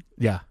mom.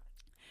 Yeah.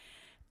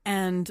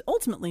 And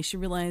ultimately, she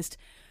realized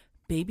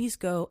babies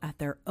go at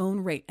their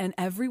own rate. And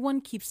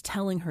everyone keeps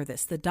telling her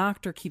this. The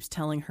doctor keeps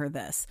telling her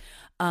this.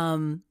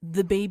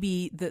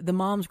 The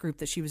mom's group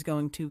that she was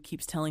going to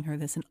keeps telling her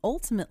this. And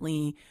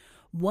ultimately,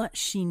 what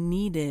she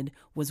needed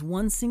was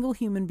one single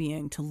human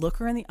being to look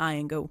her in the eye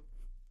and go,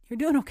 "You're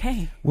doing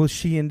okay." Well,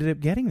 she ended up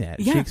getting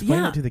that. Yeah, she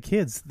explained it to the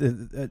kids.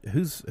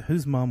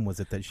 Whose mom was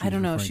it that she was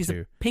referring to? I don't know. She's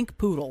a pink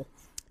poodle.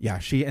 Yeah,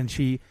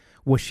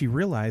 what she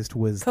realized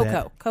was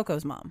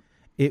Coco's mom.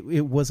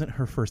 It wasn't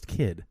her first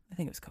kid. I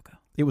think it was Coco.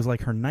 It was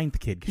like her 9th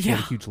kid because she had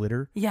a huge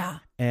litter. Yeah.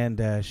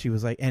 And she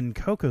was like, and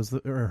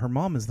her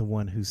mom is the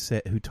one who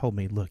told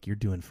me, "Look, you're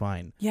doing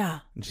fine." Yeah.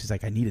 And she's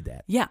like, "I needed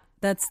that." Yeah.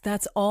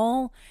 That's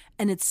all.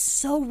 And it's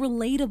so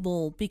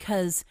relatable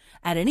because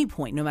at any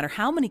point, no matter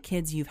how many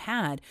kids you've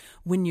had,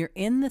 when you're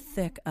in the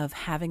thick of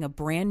having a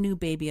brand new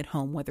baby at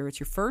home, whether it's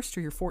your first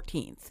or your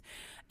 14th,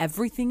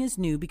 everything is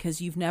new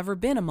because you've never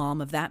been a mom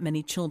of that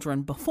many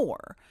children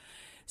before.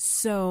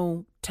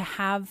 So to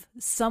have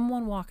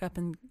someone walk up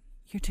and,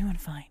 "You're doing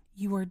fine.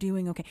 You are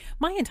doing okay."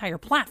 My entire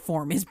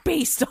platform is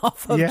based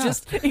off of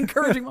just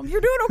encouraging them.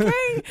 "You're doing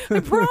okay. I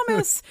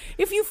promise.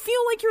 If you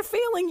feel like you're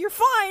failing, you're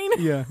fine."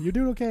 Yeah, you're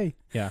doing okay.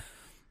 Yeah.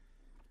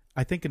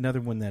 I think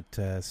another one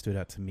that stood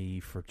out to me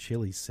for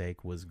Chili's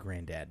sake was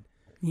Granddad.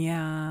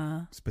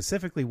 Yeah.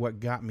 Specifically, what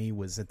got me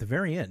was at the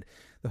very end.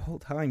 The whole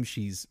time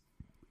she's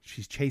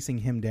chasing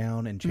him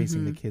down and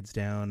chasing the kids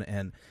down,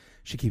 and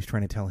she keeps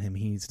trying to tell him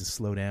he needs to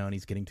slow down.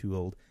 He's getting too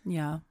old.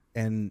 Yeah.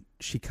 And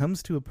she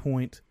comes to a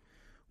point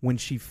when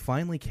she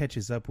finally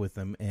catches up with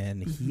him,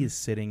 and he is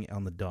sitting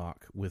on the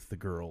dock with the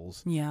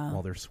girls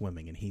while they're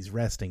swimming, and he's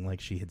resting,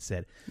 like she had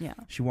said. Yeah.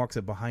 She walks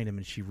up behind him,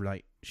 and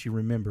she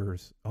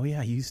remembers, "Oh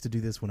yeah, he used to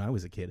do this when I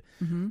was a kid."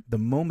 The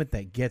moment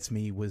that gets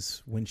me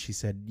was when she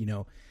said,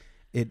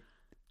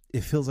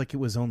 it feels like it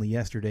was only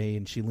yesterday,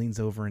 and she leans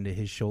over into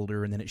his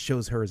shoulder, and then it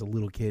shows her as a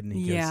little kid, and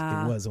he goes,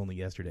 "It was only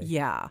yesterday."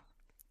 Yeah.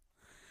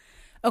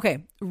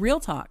 Okay, real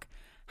talk.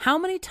 How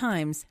many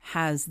times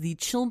has the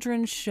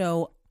children's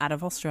show out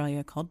of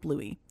Australia called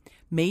Bluey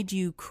made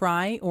you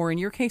cry, or in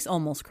your case,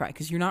 almost cry,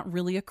 because you're not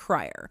really a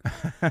crier,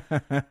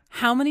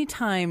 how many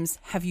times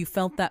have you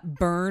felt that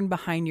burn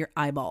behind your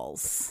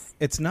eyeballs?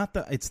 It's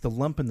the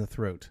lump in the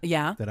throat.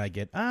 Yeah. That I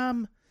get.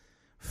 To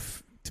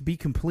be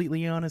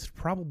completely honest,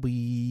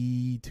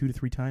 probably 2 to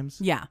 3 times.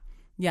 Yeah.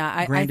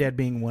 Yeah. Granddad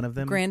being one of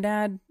them.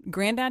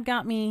 Granddad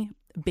got me.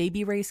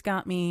 Baby Race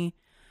got me.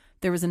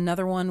 There was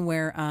another one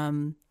where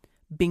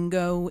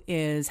Bingo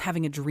is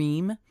having a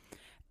dream,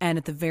 and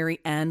at the very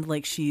end,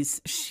 like she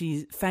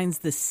finds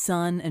the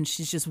sun and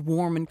she's just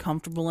warm and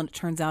comfortable, and it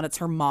turns out it's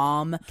her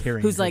mom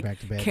who's like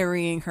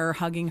carrying her,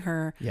 hugging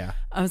her. Yeah.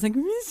 I was like,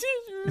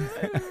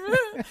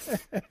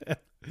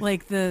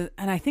 and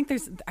I think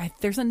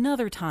there's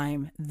another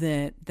time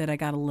that I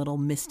got a little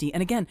misty.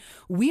 And again,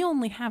 we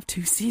only have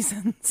 2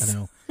 seasons. I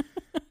know.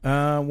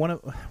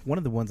 One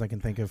of the ones I can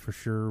think of for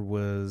sure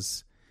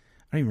was,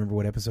 I don't even remember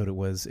what episode it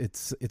was.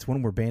 It's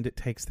one where Bandit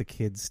takes the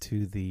kids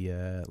to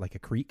the like a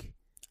creek.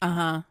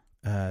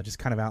 Just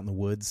kind of out in the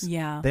woods.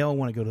 Yeah. They all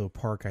want to go to a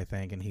park, I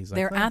think, and he's like,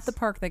 they're at the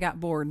park, they got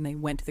bored and they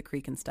went to the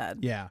creek instead.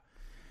 Yeah.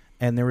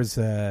 And there was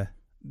I'm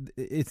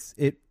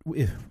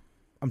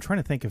trying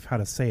to think of how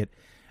to say it.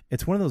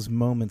 It's one of those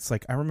moments,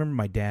 like I remember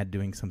my dad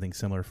doing something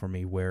similar for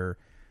me where,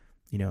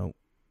 you know,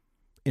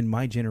 in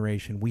my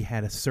generation, we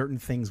had certain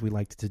things we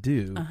liked to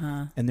do,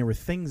 and there were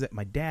things that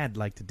my dad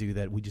liked to do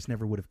that we just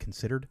never would have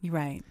considered.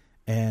 Right.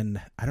 And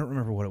I don't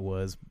remember what it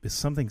was. It's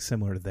something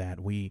similar to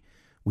that. We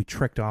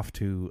trekked off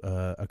to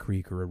a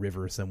creek or a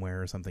river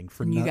somewhere or something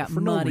for no reason. You got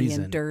muddy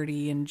and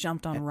dirty and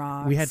jumped on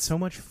rocks. We had so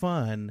much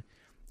fun,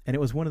 and it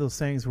was one of those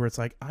things where it's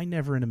like, I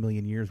never in a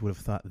million years would have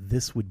thought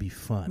this would be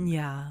fun.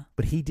 Yeah.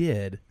 But he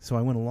did, so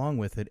I went along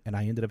with it, and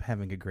I ended up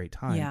having a great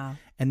time. Yeah.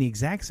 And the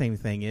exact same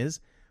thing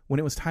is, when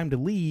it was time to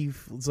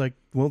leave, it's like,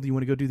 well, do you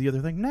want to go do the other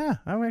thing? Nah,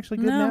 I'm actually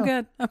good now. I'm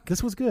good. Okay.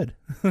 This was good.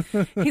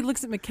 He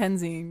looks at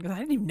Mackenzie and goes, I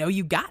didn't even know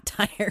you got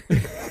tired.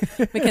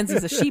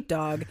 Mackenzie's a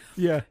sheepdog.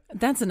 Yeah.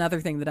 That's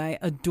another thing that I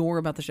adore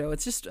about the show.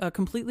 It's just a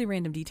completely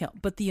random detail.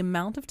 But the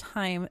amount of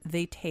time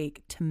they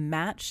take to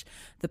match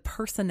the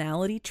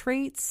personality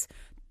traits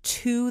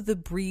to the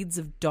breeds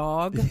of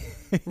dog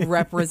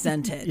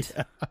represented.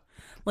 Yeah.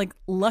 Like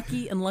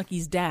Lucky and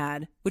Lucky's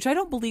dad, which I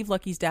don't believe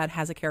Lucky's dad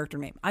has a character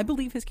name. I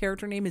believe his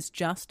character name is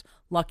just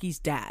Lucky's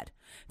dad.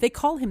 They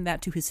call him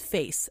that to his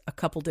face a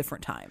couple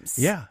different times.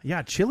 Yeah.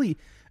 Chili,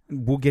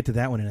 we'll get to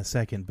that one in a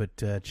second,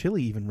 but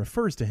Chili even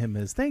refers to him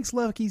as, thanks,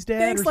 Lucky's dad.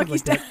 Thanks,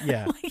 Lucky's dad.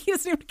 Yeah. Like, he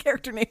doesn't have a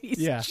character name. He's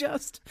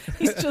just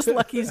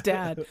Lucky's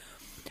dad.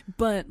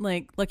 But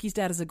like Lucky's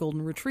dad is a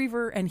golden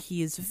retriever, and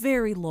he is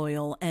very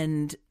loyal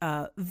and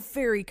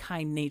very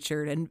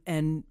kind-natured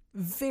and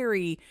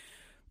very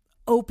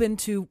open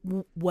to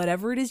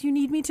whatever it is you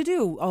need me to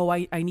do. Oh,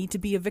 I need to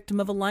be a victim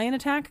of a lion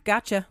attack?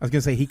 Gotcha. I was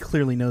going to say, he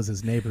clearly knows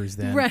his neighbors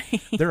then.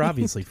 Right. They're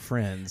obviously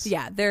friends.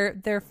 Yeah,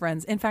 they're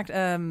friends. In fact,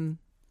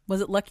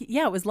 was it Lucky?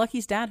 Yeah, it was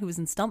Lucky's dad who was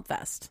in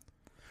Stumpfest.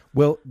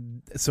 Well,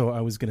 so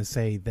I was going to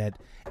say that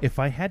if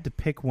I had to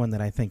pick one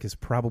that I think is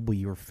probably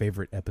your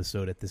favorite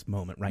episode at this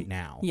moment right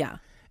now, yeah,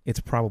 it's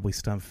probably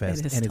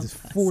Stumpfest. It is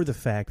for the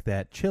fact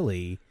that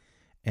Chili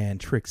and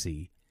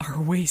Trixie are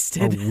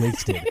wasted.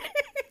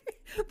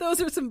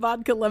 Those are some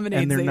vodka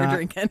lemonades that you're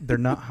drinking. They're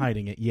not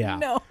hiding it. Yeah.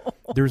 No.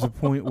 There's a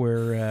point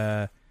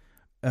where,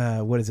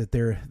 what is it?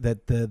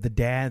 The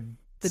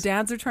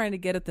dads are trying to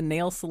get at the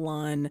nail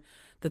salon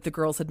that the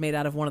girls had made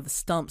out of one of the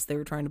stumps they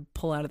were trying to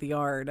pull out of the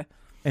yard.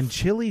 And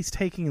Chili's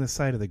taking the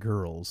side of the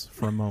girls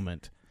for a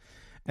moment.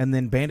 And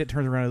then Bandit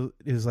turns around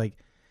and is like,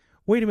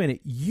 wait a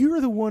minute,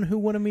 you're the one who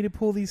wanted me to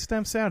pull these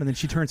stumps out. And then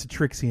she turns to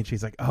Trixie and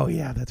she's like, oh,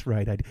 yeah, that's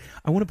right.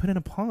 I want to put in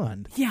a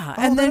pond. Yeah,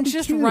 and then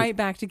just cute. Right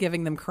back to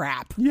giving them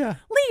crap. Yeah.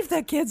 Leave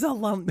the kids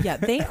alone. Yeah,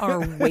 they are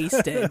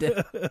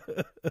wasted.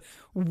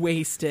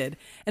 Wasted.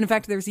 And in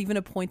fact, there's even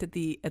a point at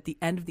the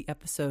end of the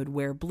episode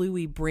where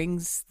Bluey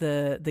brings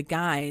the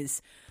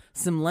guys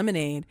some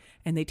lemonade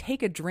and they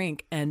take a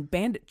drink and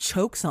Bandit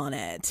chokes on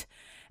it.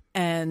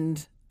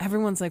 And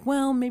everyone's like,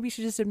 well, maybe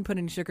she just didn't put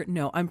any sugar.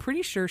 No, I'm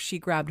pretty sure she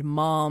grabbed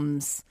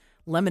Mom's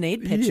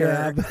lemonade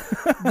pitcher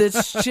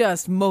that's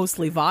just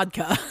mostly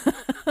vodka.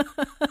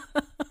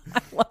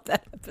 I love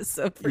that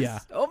episode for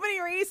so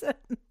many reasons.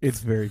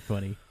 It's very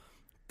funny.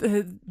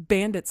 The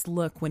Bandit's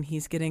look when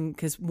he's getting,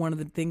 because one of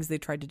the things they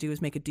tried to do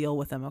is make a deal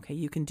with him. Okay,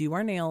 you can do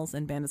our nails,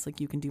 and Bandit's like,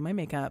 you can do my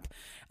makeup,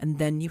 and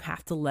then you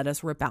have to let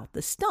us rip out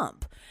the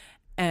stump.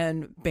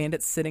 And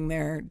Bandit's sitting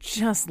there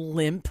just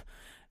limp,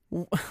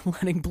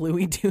 letting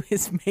Bluey do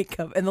his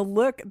makeup. And the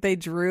look they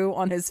drew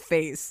on his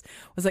face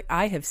was like,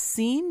 I have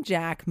seen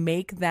Jack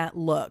make that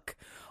look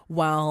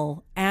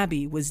while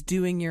Abby was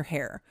doing your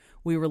hair.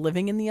 We were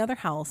living in the other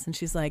house, and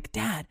she's like,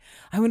 Dad,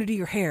 I want to do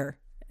your hair.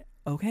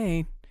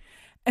 Okay.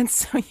 And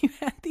so you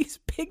had these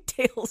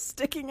pigtails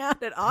sticking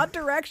out at odd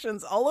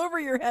directions all over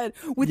your head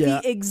with the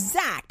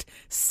exact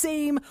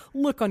same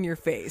look on your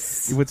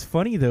face. What's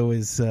funny, though,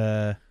 is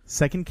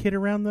second kid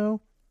around, though,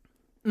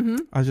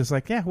 I was just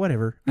like, yeah,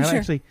 whatever. I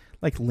actually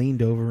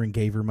leaned over and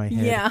gave her my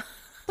head. Yeah.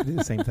 do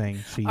the same thing.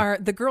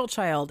 The girl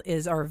child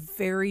is our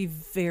very,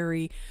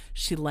 very,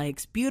 she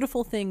likes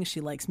beautiful things.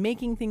 She likes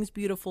making things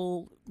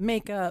beautiful,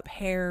 makeup,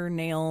 hair,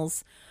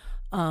 nails.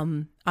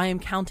 I am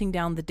counting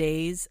down the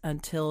days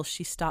until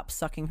she stops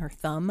sucking her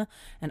thumb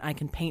and I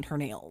can paint her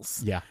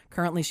nails. Yeah.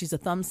 Currently she's a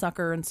thumb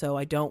sucker, and so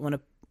I don't want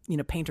to,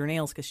 paint her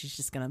nails because she's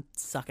just going to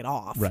suck it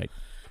off. Right.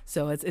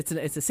 So it's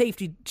a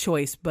safety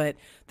choice, but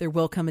there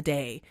will come a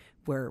day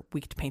where we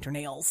get to paint her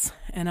nails,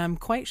 and I'm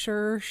quite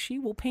sure she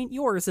will paint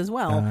yours as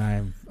well.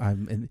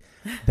 And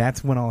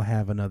that's when I'll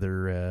have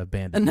another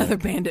bandit.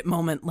 Bandit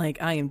moment.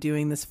 Like, I am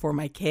doing this for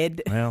my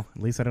kid. Well,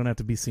 at least I don't have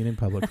to be seen in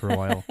public for a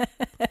while.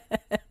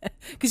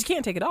 Because you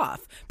can't take it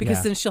off,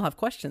 because then she'll have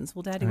questions.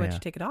 Well, Daddy, why'd you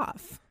take it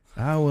off?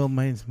 Oh, well,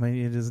 my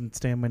it doesn't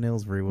stay on my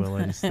nails very well.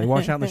 They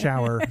wash out in the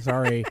shower.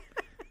 Sorry.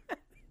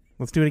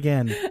 Let's do it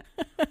again.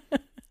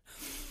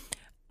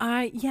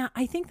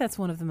 I think that's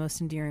one of the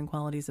most endearing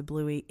qualities of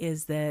Bluey,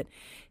 is that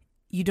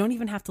you don't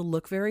even have to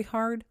look very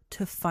hard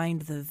to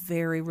find the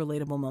very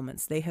relatable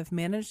moments. They have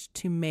managed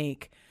to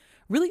make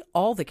really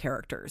all the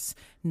characters,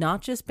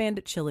 not just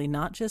Bandit Chili,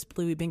 not just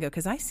Bluey Bingo,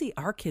 because I see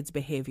our kids'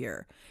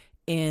 behavior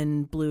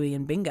in Bluey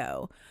and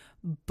Bingo,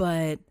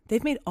 but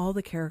they've made all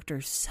the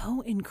characters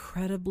so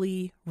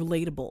incredibly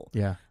relatable.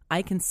 Yeah.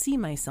 I can see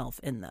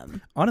myself in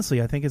them.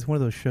 Honestly, I think it's one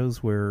of those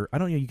shows where, I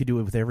don't know, you could do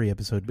it with every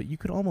episode, but you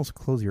could almost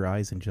close your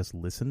eyes and just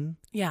listen.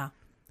 Yeah.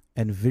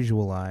 And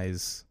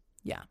visualize.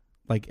 Yeah.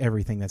 Like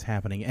everything that's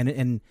happening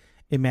and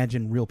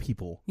imagine real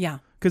people. Yeah.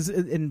 Because,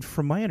 and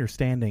from my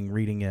understanding,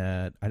 reading,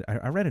 I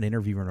read an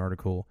interview or an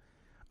article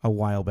a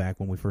while back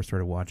when we first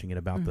started watching it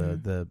about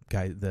the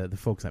guy, the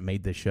folks that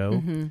made this show.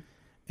 Mm-hmm.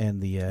 And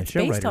the it's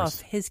show based writers.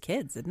 off his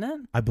kids, isn't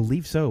it? I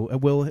believe so.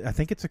 Well, I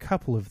think it's a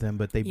couple of them,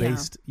 but they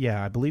based,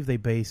 I believe they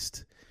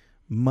based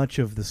much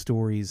of the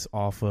stories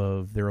off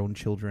of their own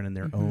children and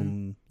their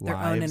own lives.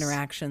 Their own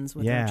interactions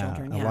with their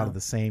children. Yeah, a lot of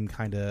the same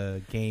kind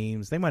of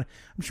games. I'm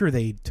sure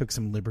they took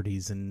some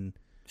liberties and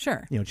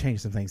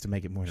changed some things to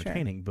make it more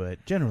entertaining,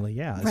 but generally,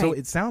 Right. So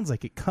it sounds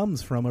like it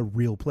comes from a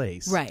real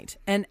place. Right.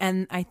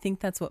 And I think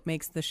that's what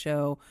makes the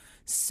show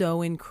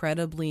so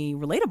incredibly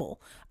relatable.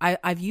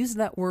 I've used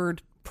that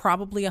word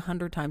probably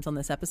 100 times on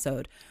this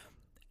episode,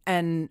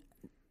 and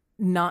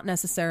not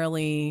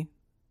necessarily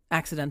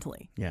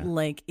accidentally. Yeah.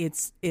 Like,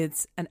 it's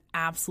an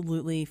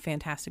absolutely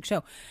fantastic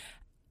show.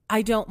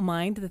 I don't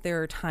mind that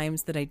there are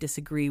times that I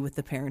disagree with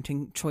the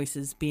parenting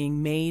choices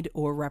being made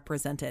or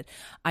represented.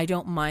 I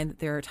don't mind that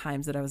there are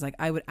times that I was like,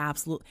 I would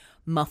absolutely...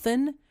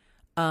 Muffin,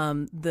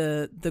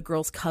 the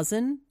girl's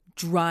cousin,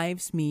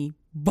 drives me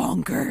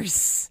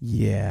bonkers.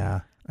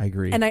 Yeah, I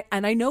agree. And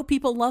I know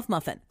people love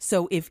Muffin.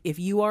 So if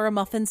you are a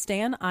Muffin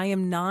stan, I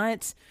am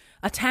not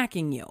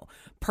attacking you.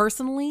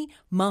 Personally,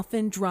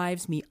 Muffin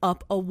drives me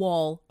up a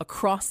wall,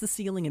 across the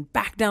ceiling, and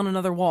back down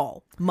another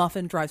wall.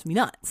 Muffin drives me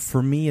nuts.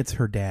 For me, it's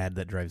her dad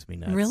that drives me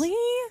nuts. Really?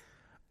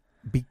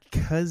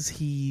 Because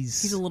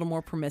he's a little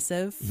more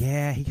permissive.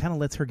 Yeah, he kind of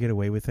lets her get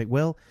away with it.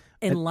 Well,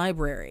 in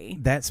Library.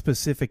 That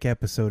specific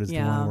episode is the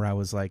one where I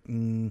was like,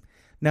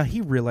 Now, he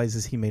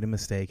realizes he made a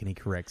mistake and he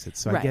corrects it,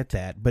 so I get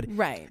that. But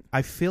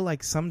I feel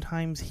like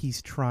sometimes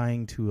he's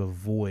trying to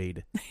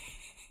avoid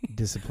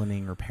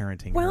disciplining or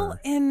parenting her.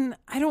 And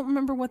I don't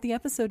remember what the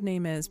episode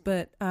name is,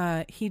 but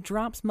he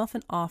drops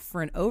Muffin off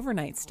for an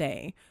overnight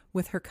stay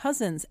with her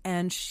cousins,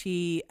 and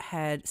she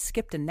had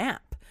skipped a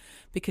nap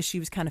because she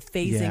was kind of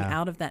phasing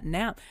out of that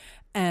nap.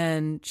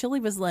 And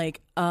Chili was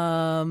like,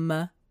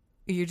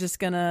 you're just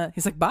gonna...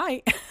 He's like,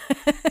 bye.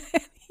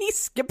 He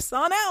skips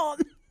on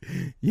out.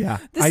 Yeah.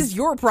 This is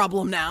your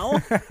problem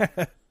now.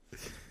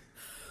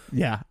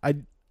 Yeah.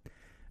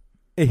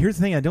 Here's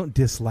the thing. I don't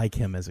dislike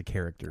him as a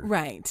character.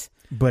 Right.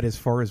 But as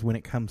far as when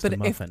it comes to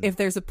Muffin... if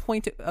there's a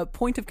point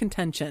of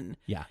contention...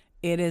 Yeah.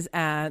 It is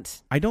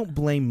at... I don't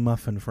blame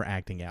Muffin for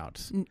acting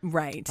out.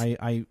 Right.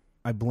 I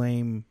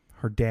blame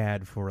her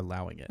dad for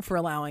allowing it.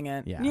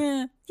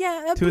 Yeah.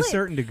 Yeah. To a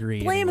certain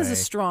degree. Blame anyway. is a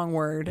strong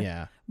word.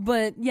 Yeah.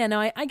 But,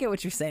 I get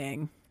what you're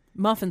saying.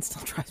 Muffin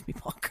still drives me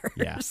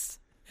bonkers.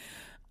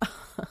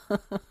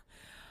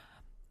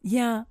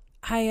 Yeah.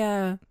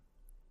 Yeah.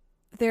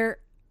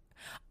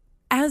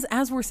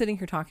 As we're sitting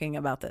here talking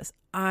about this,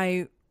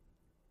 I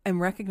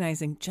am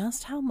recognizing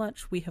just how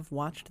much we have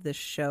watched this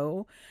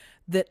show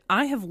that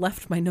I have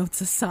left my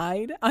notes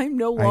aside. I'm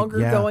no longer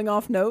going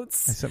off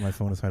notes. I set my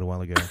phone aside a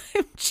while ago.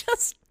 I'm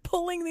just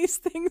pulling these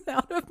things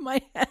out of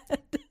my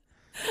head.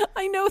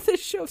 I know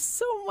this show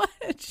so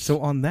much.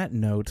 So on that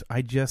note,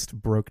 I just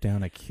broke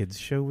down a kids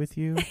show with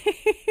you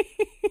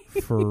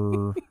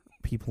for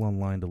people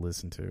online to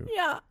listen to.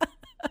 Yeah.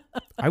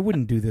 I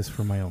wouldn't do this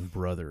for my own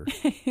brother.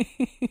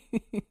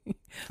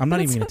 I'm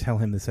not even going to tell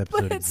him this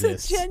episode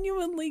exists. It's a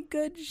genuinely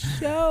good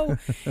show.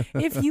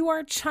 If you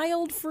are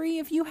child-free,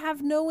 if you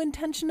have no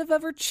intention of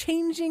ever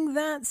changing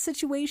that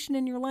situation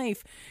in your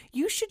life,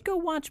 you should go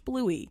watch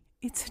Bluey.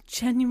 It's a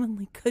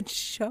genuinely good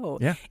show.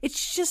 Yeah.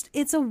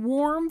 It's a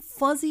warm,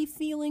 fuzzy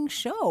feeling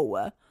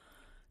show.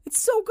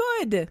 It's so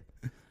good.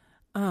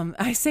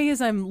 I say as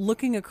I'm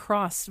looking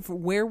across for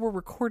where we're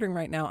recording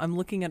right now, I'm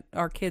looking at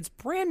our kids'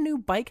 brand new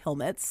bike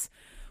helmets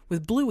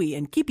with Bluey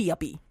and Keepy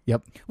Uppy.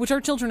 Yep. Which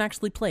our children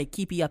actually play,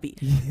 Keepy Uppy.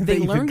 They They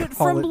even learned it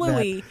call from it that.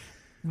 Bluey.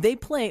 They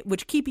play,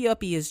 which Keepy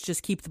Uppy is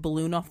just keep the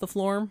balloon off the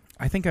floor.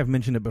 I think I've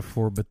mentioned it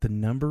before, but the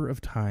number of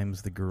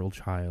times the girl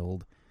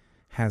child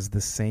has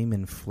the same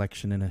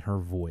inflection in her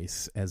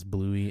voice as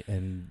Bluey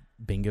and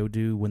Bingo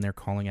do when they're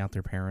calling out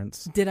their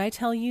parents. Did I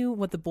tell you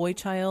what the boy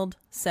child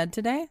said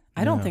today?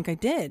 I don't No. think I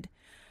did.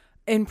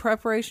 In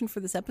preparation for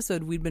this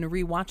episode, we'd been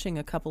rewatching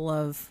a couple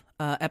of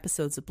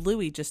episodes of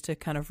Bluey just to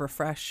kind of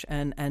refresh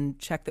and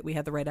check that we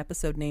had the right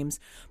episode names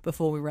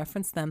before we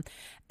referenced them.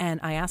 And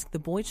I asked the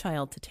boy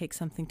child to take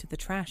something to the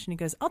trash, and he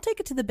goes, "I'll take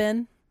it to the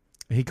bin."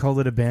 He called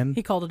it a bin?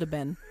 He called it a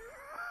bin.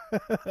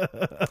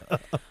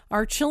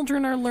 Our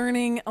children are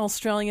learning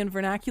Australian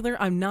vernacular.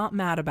 I'm not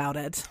mad about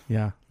it.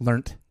 Yeah.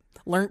 Learnt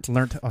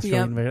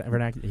Australian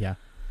vernacular. Yeah.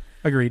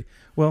 Agreed.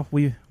 Well,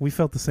 we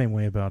felt the same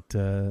way about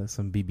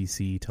some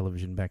BBC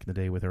television back in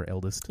the day with our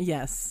eldest.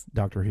 Yes.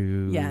 Doctor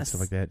Who, Yes.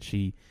 stuff like that.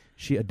 She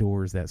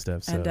adores that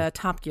stuff. So. And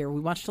Top Gear. We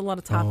watched a lot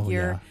of Top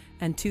Gear. Yeah.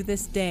 And to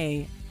this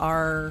day,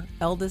 our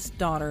eldest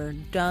daughter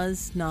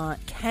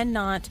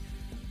cannot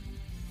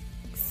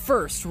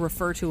first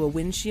refer to a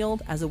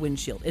windshield as a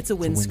windshield. It's a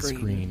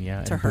windscreen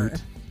yeah, to and her.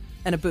 boot.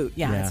 And a boot.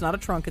 Yeah, Yeah. It's not a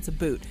trunk, it's a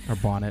boot. Or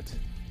bonnet.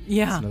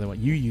 Yeah. That's another one.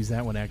 You use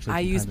that one actually.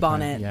 I from use time to time.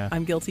 bonnet. Yeah.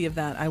 I'm guilty of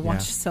that. I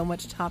watched so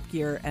much Top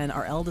Gear, and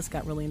our eldest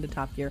got really into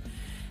Top Gear.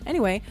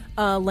 Anyway,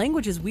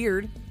 language is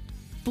weird.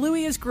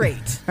 Bluey is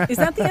great. Is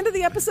that the end of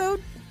the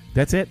episode?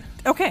 That's it.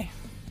 Okay.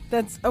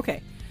 That's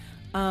okay.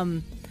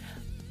 I'm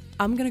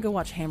going to go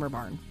watch Hammer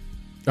Barn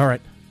All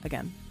right.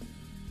 again.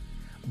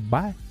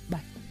 Bye.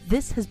 Bye.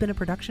 This has been a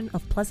production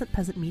of Pleasant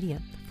Peasant Media.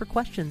 For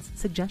questions,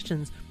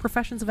 suggestions,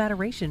 professions of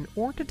adoration,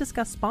 or to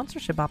discuss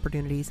sponsorship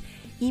opportunities,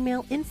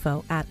 email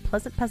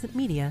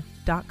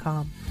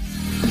info@pleasantpeasantmedia.com.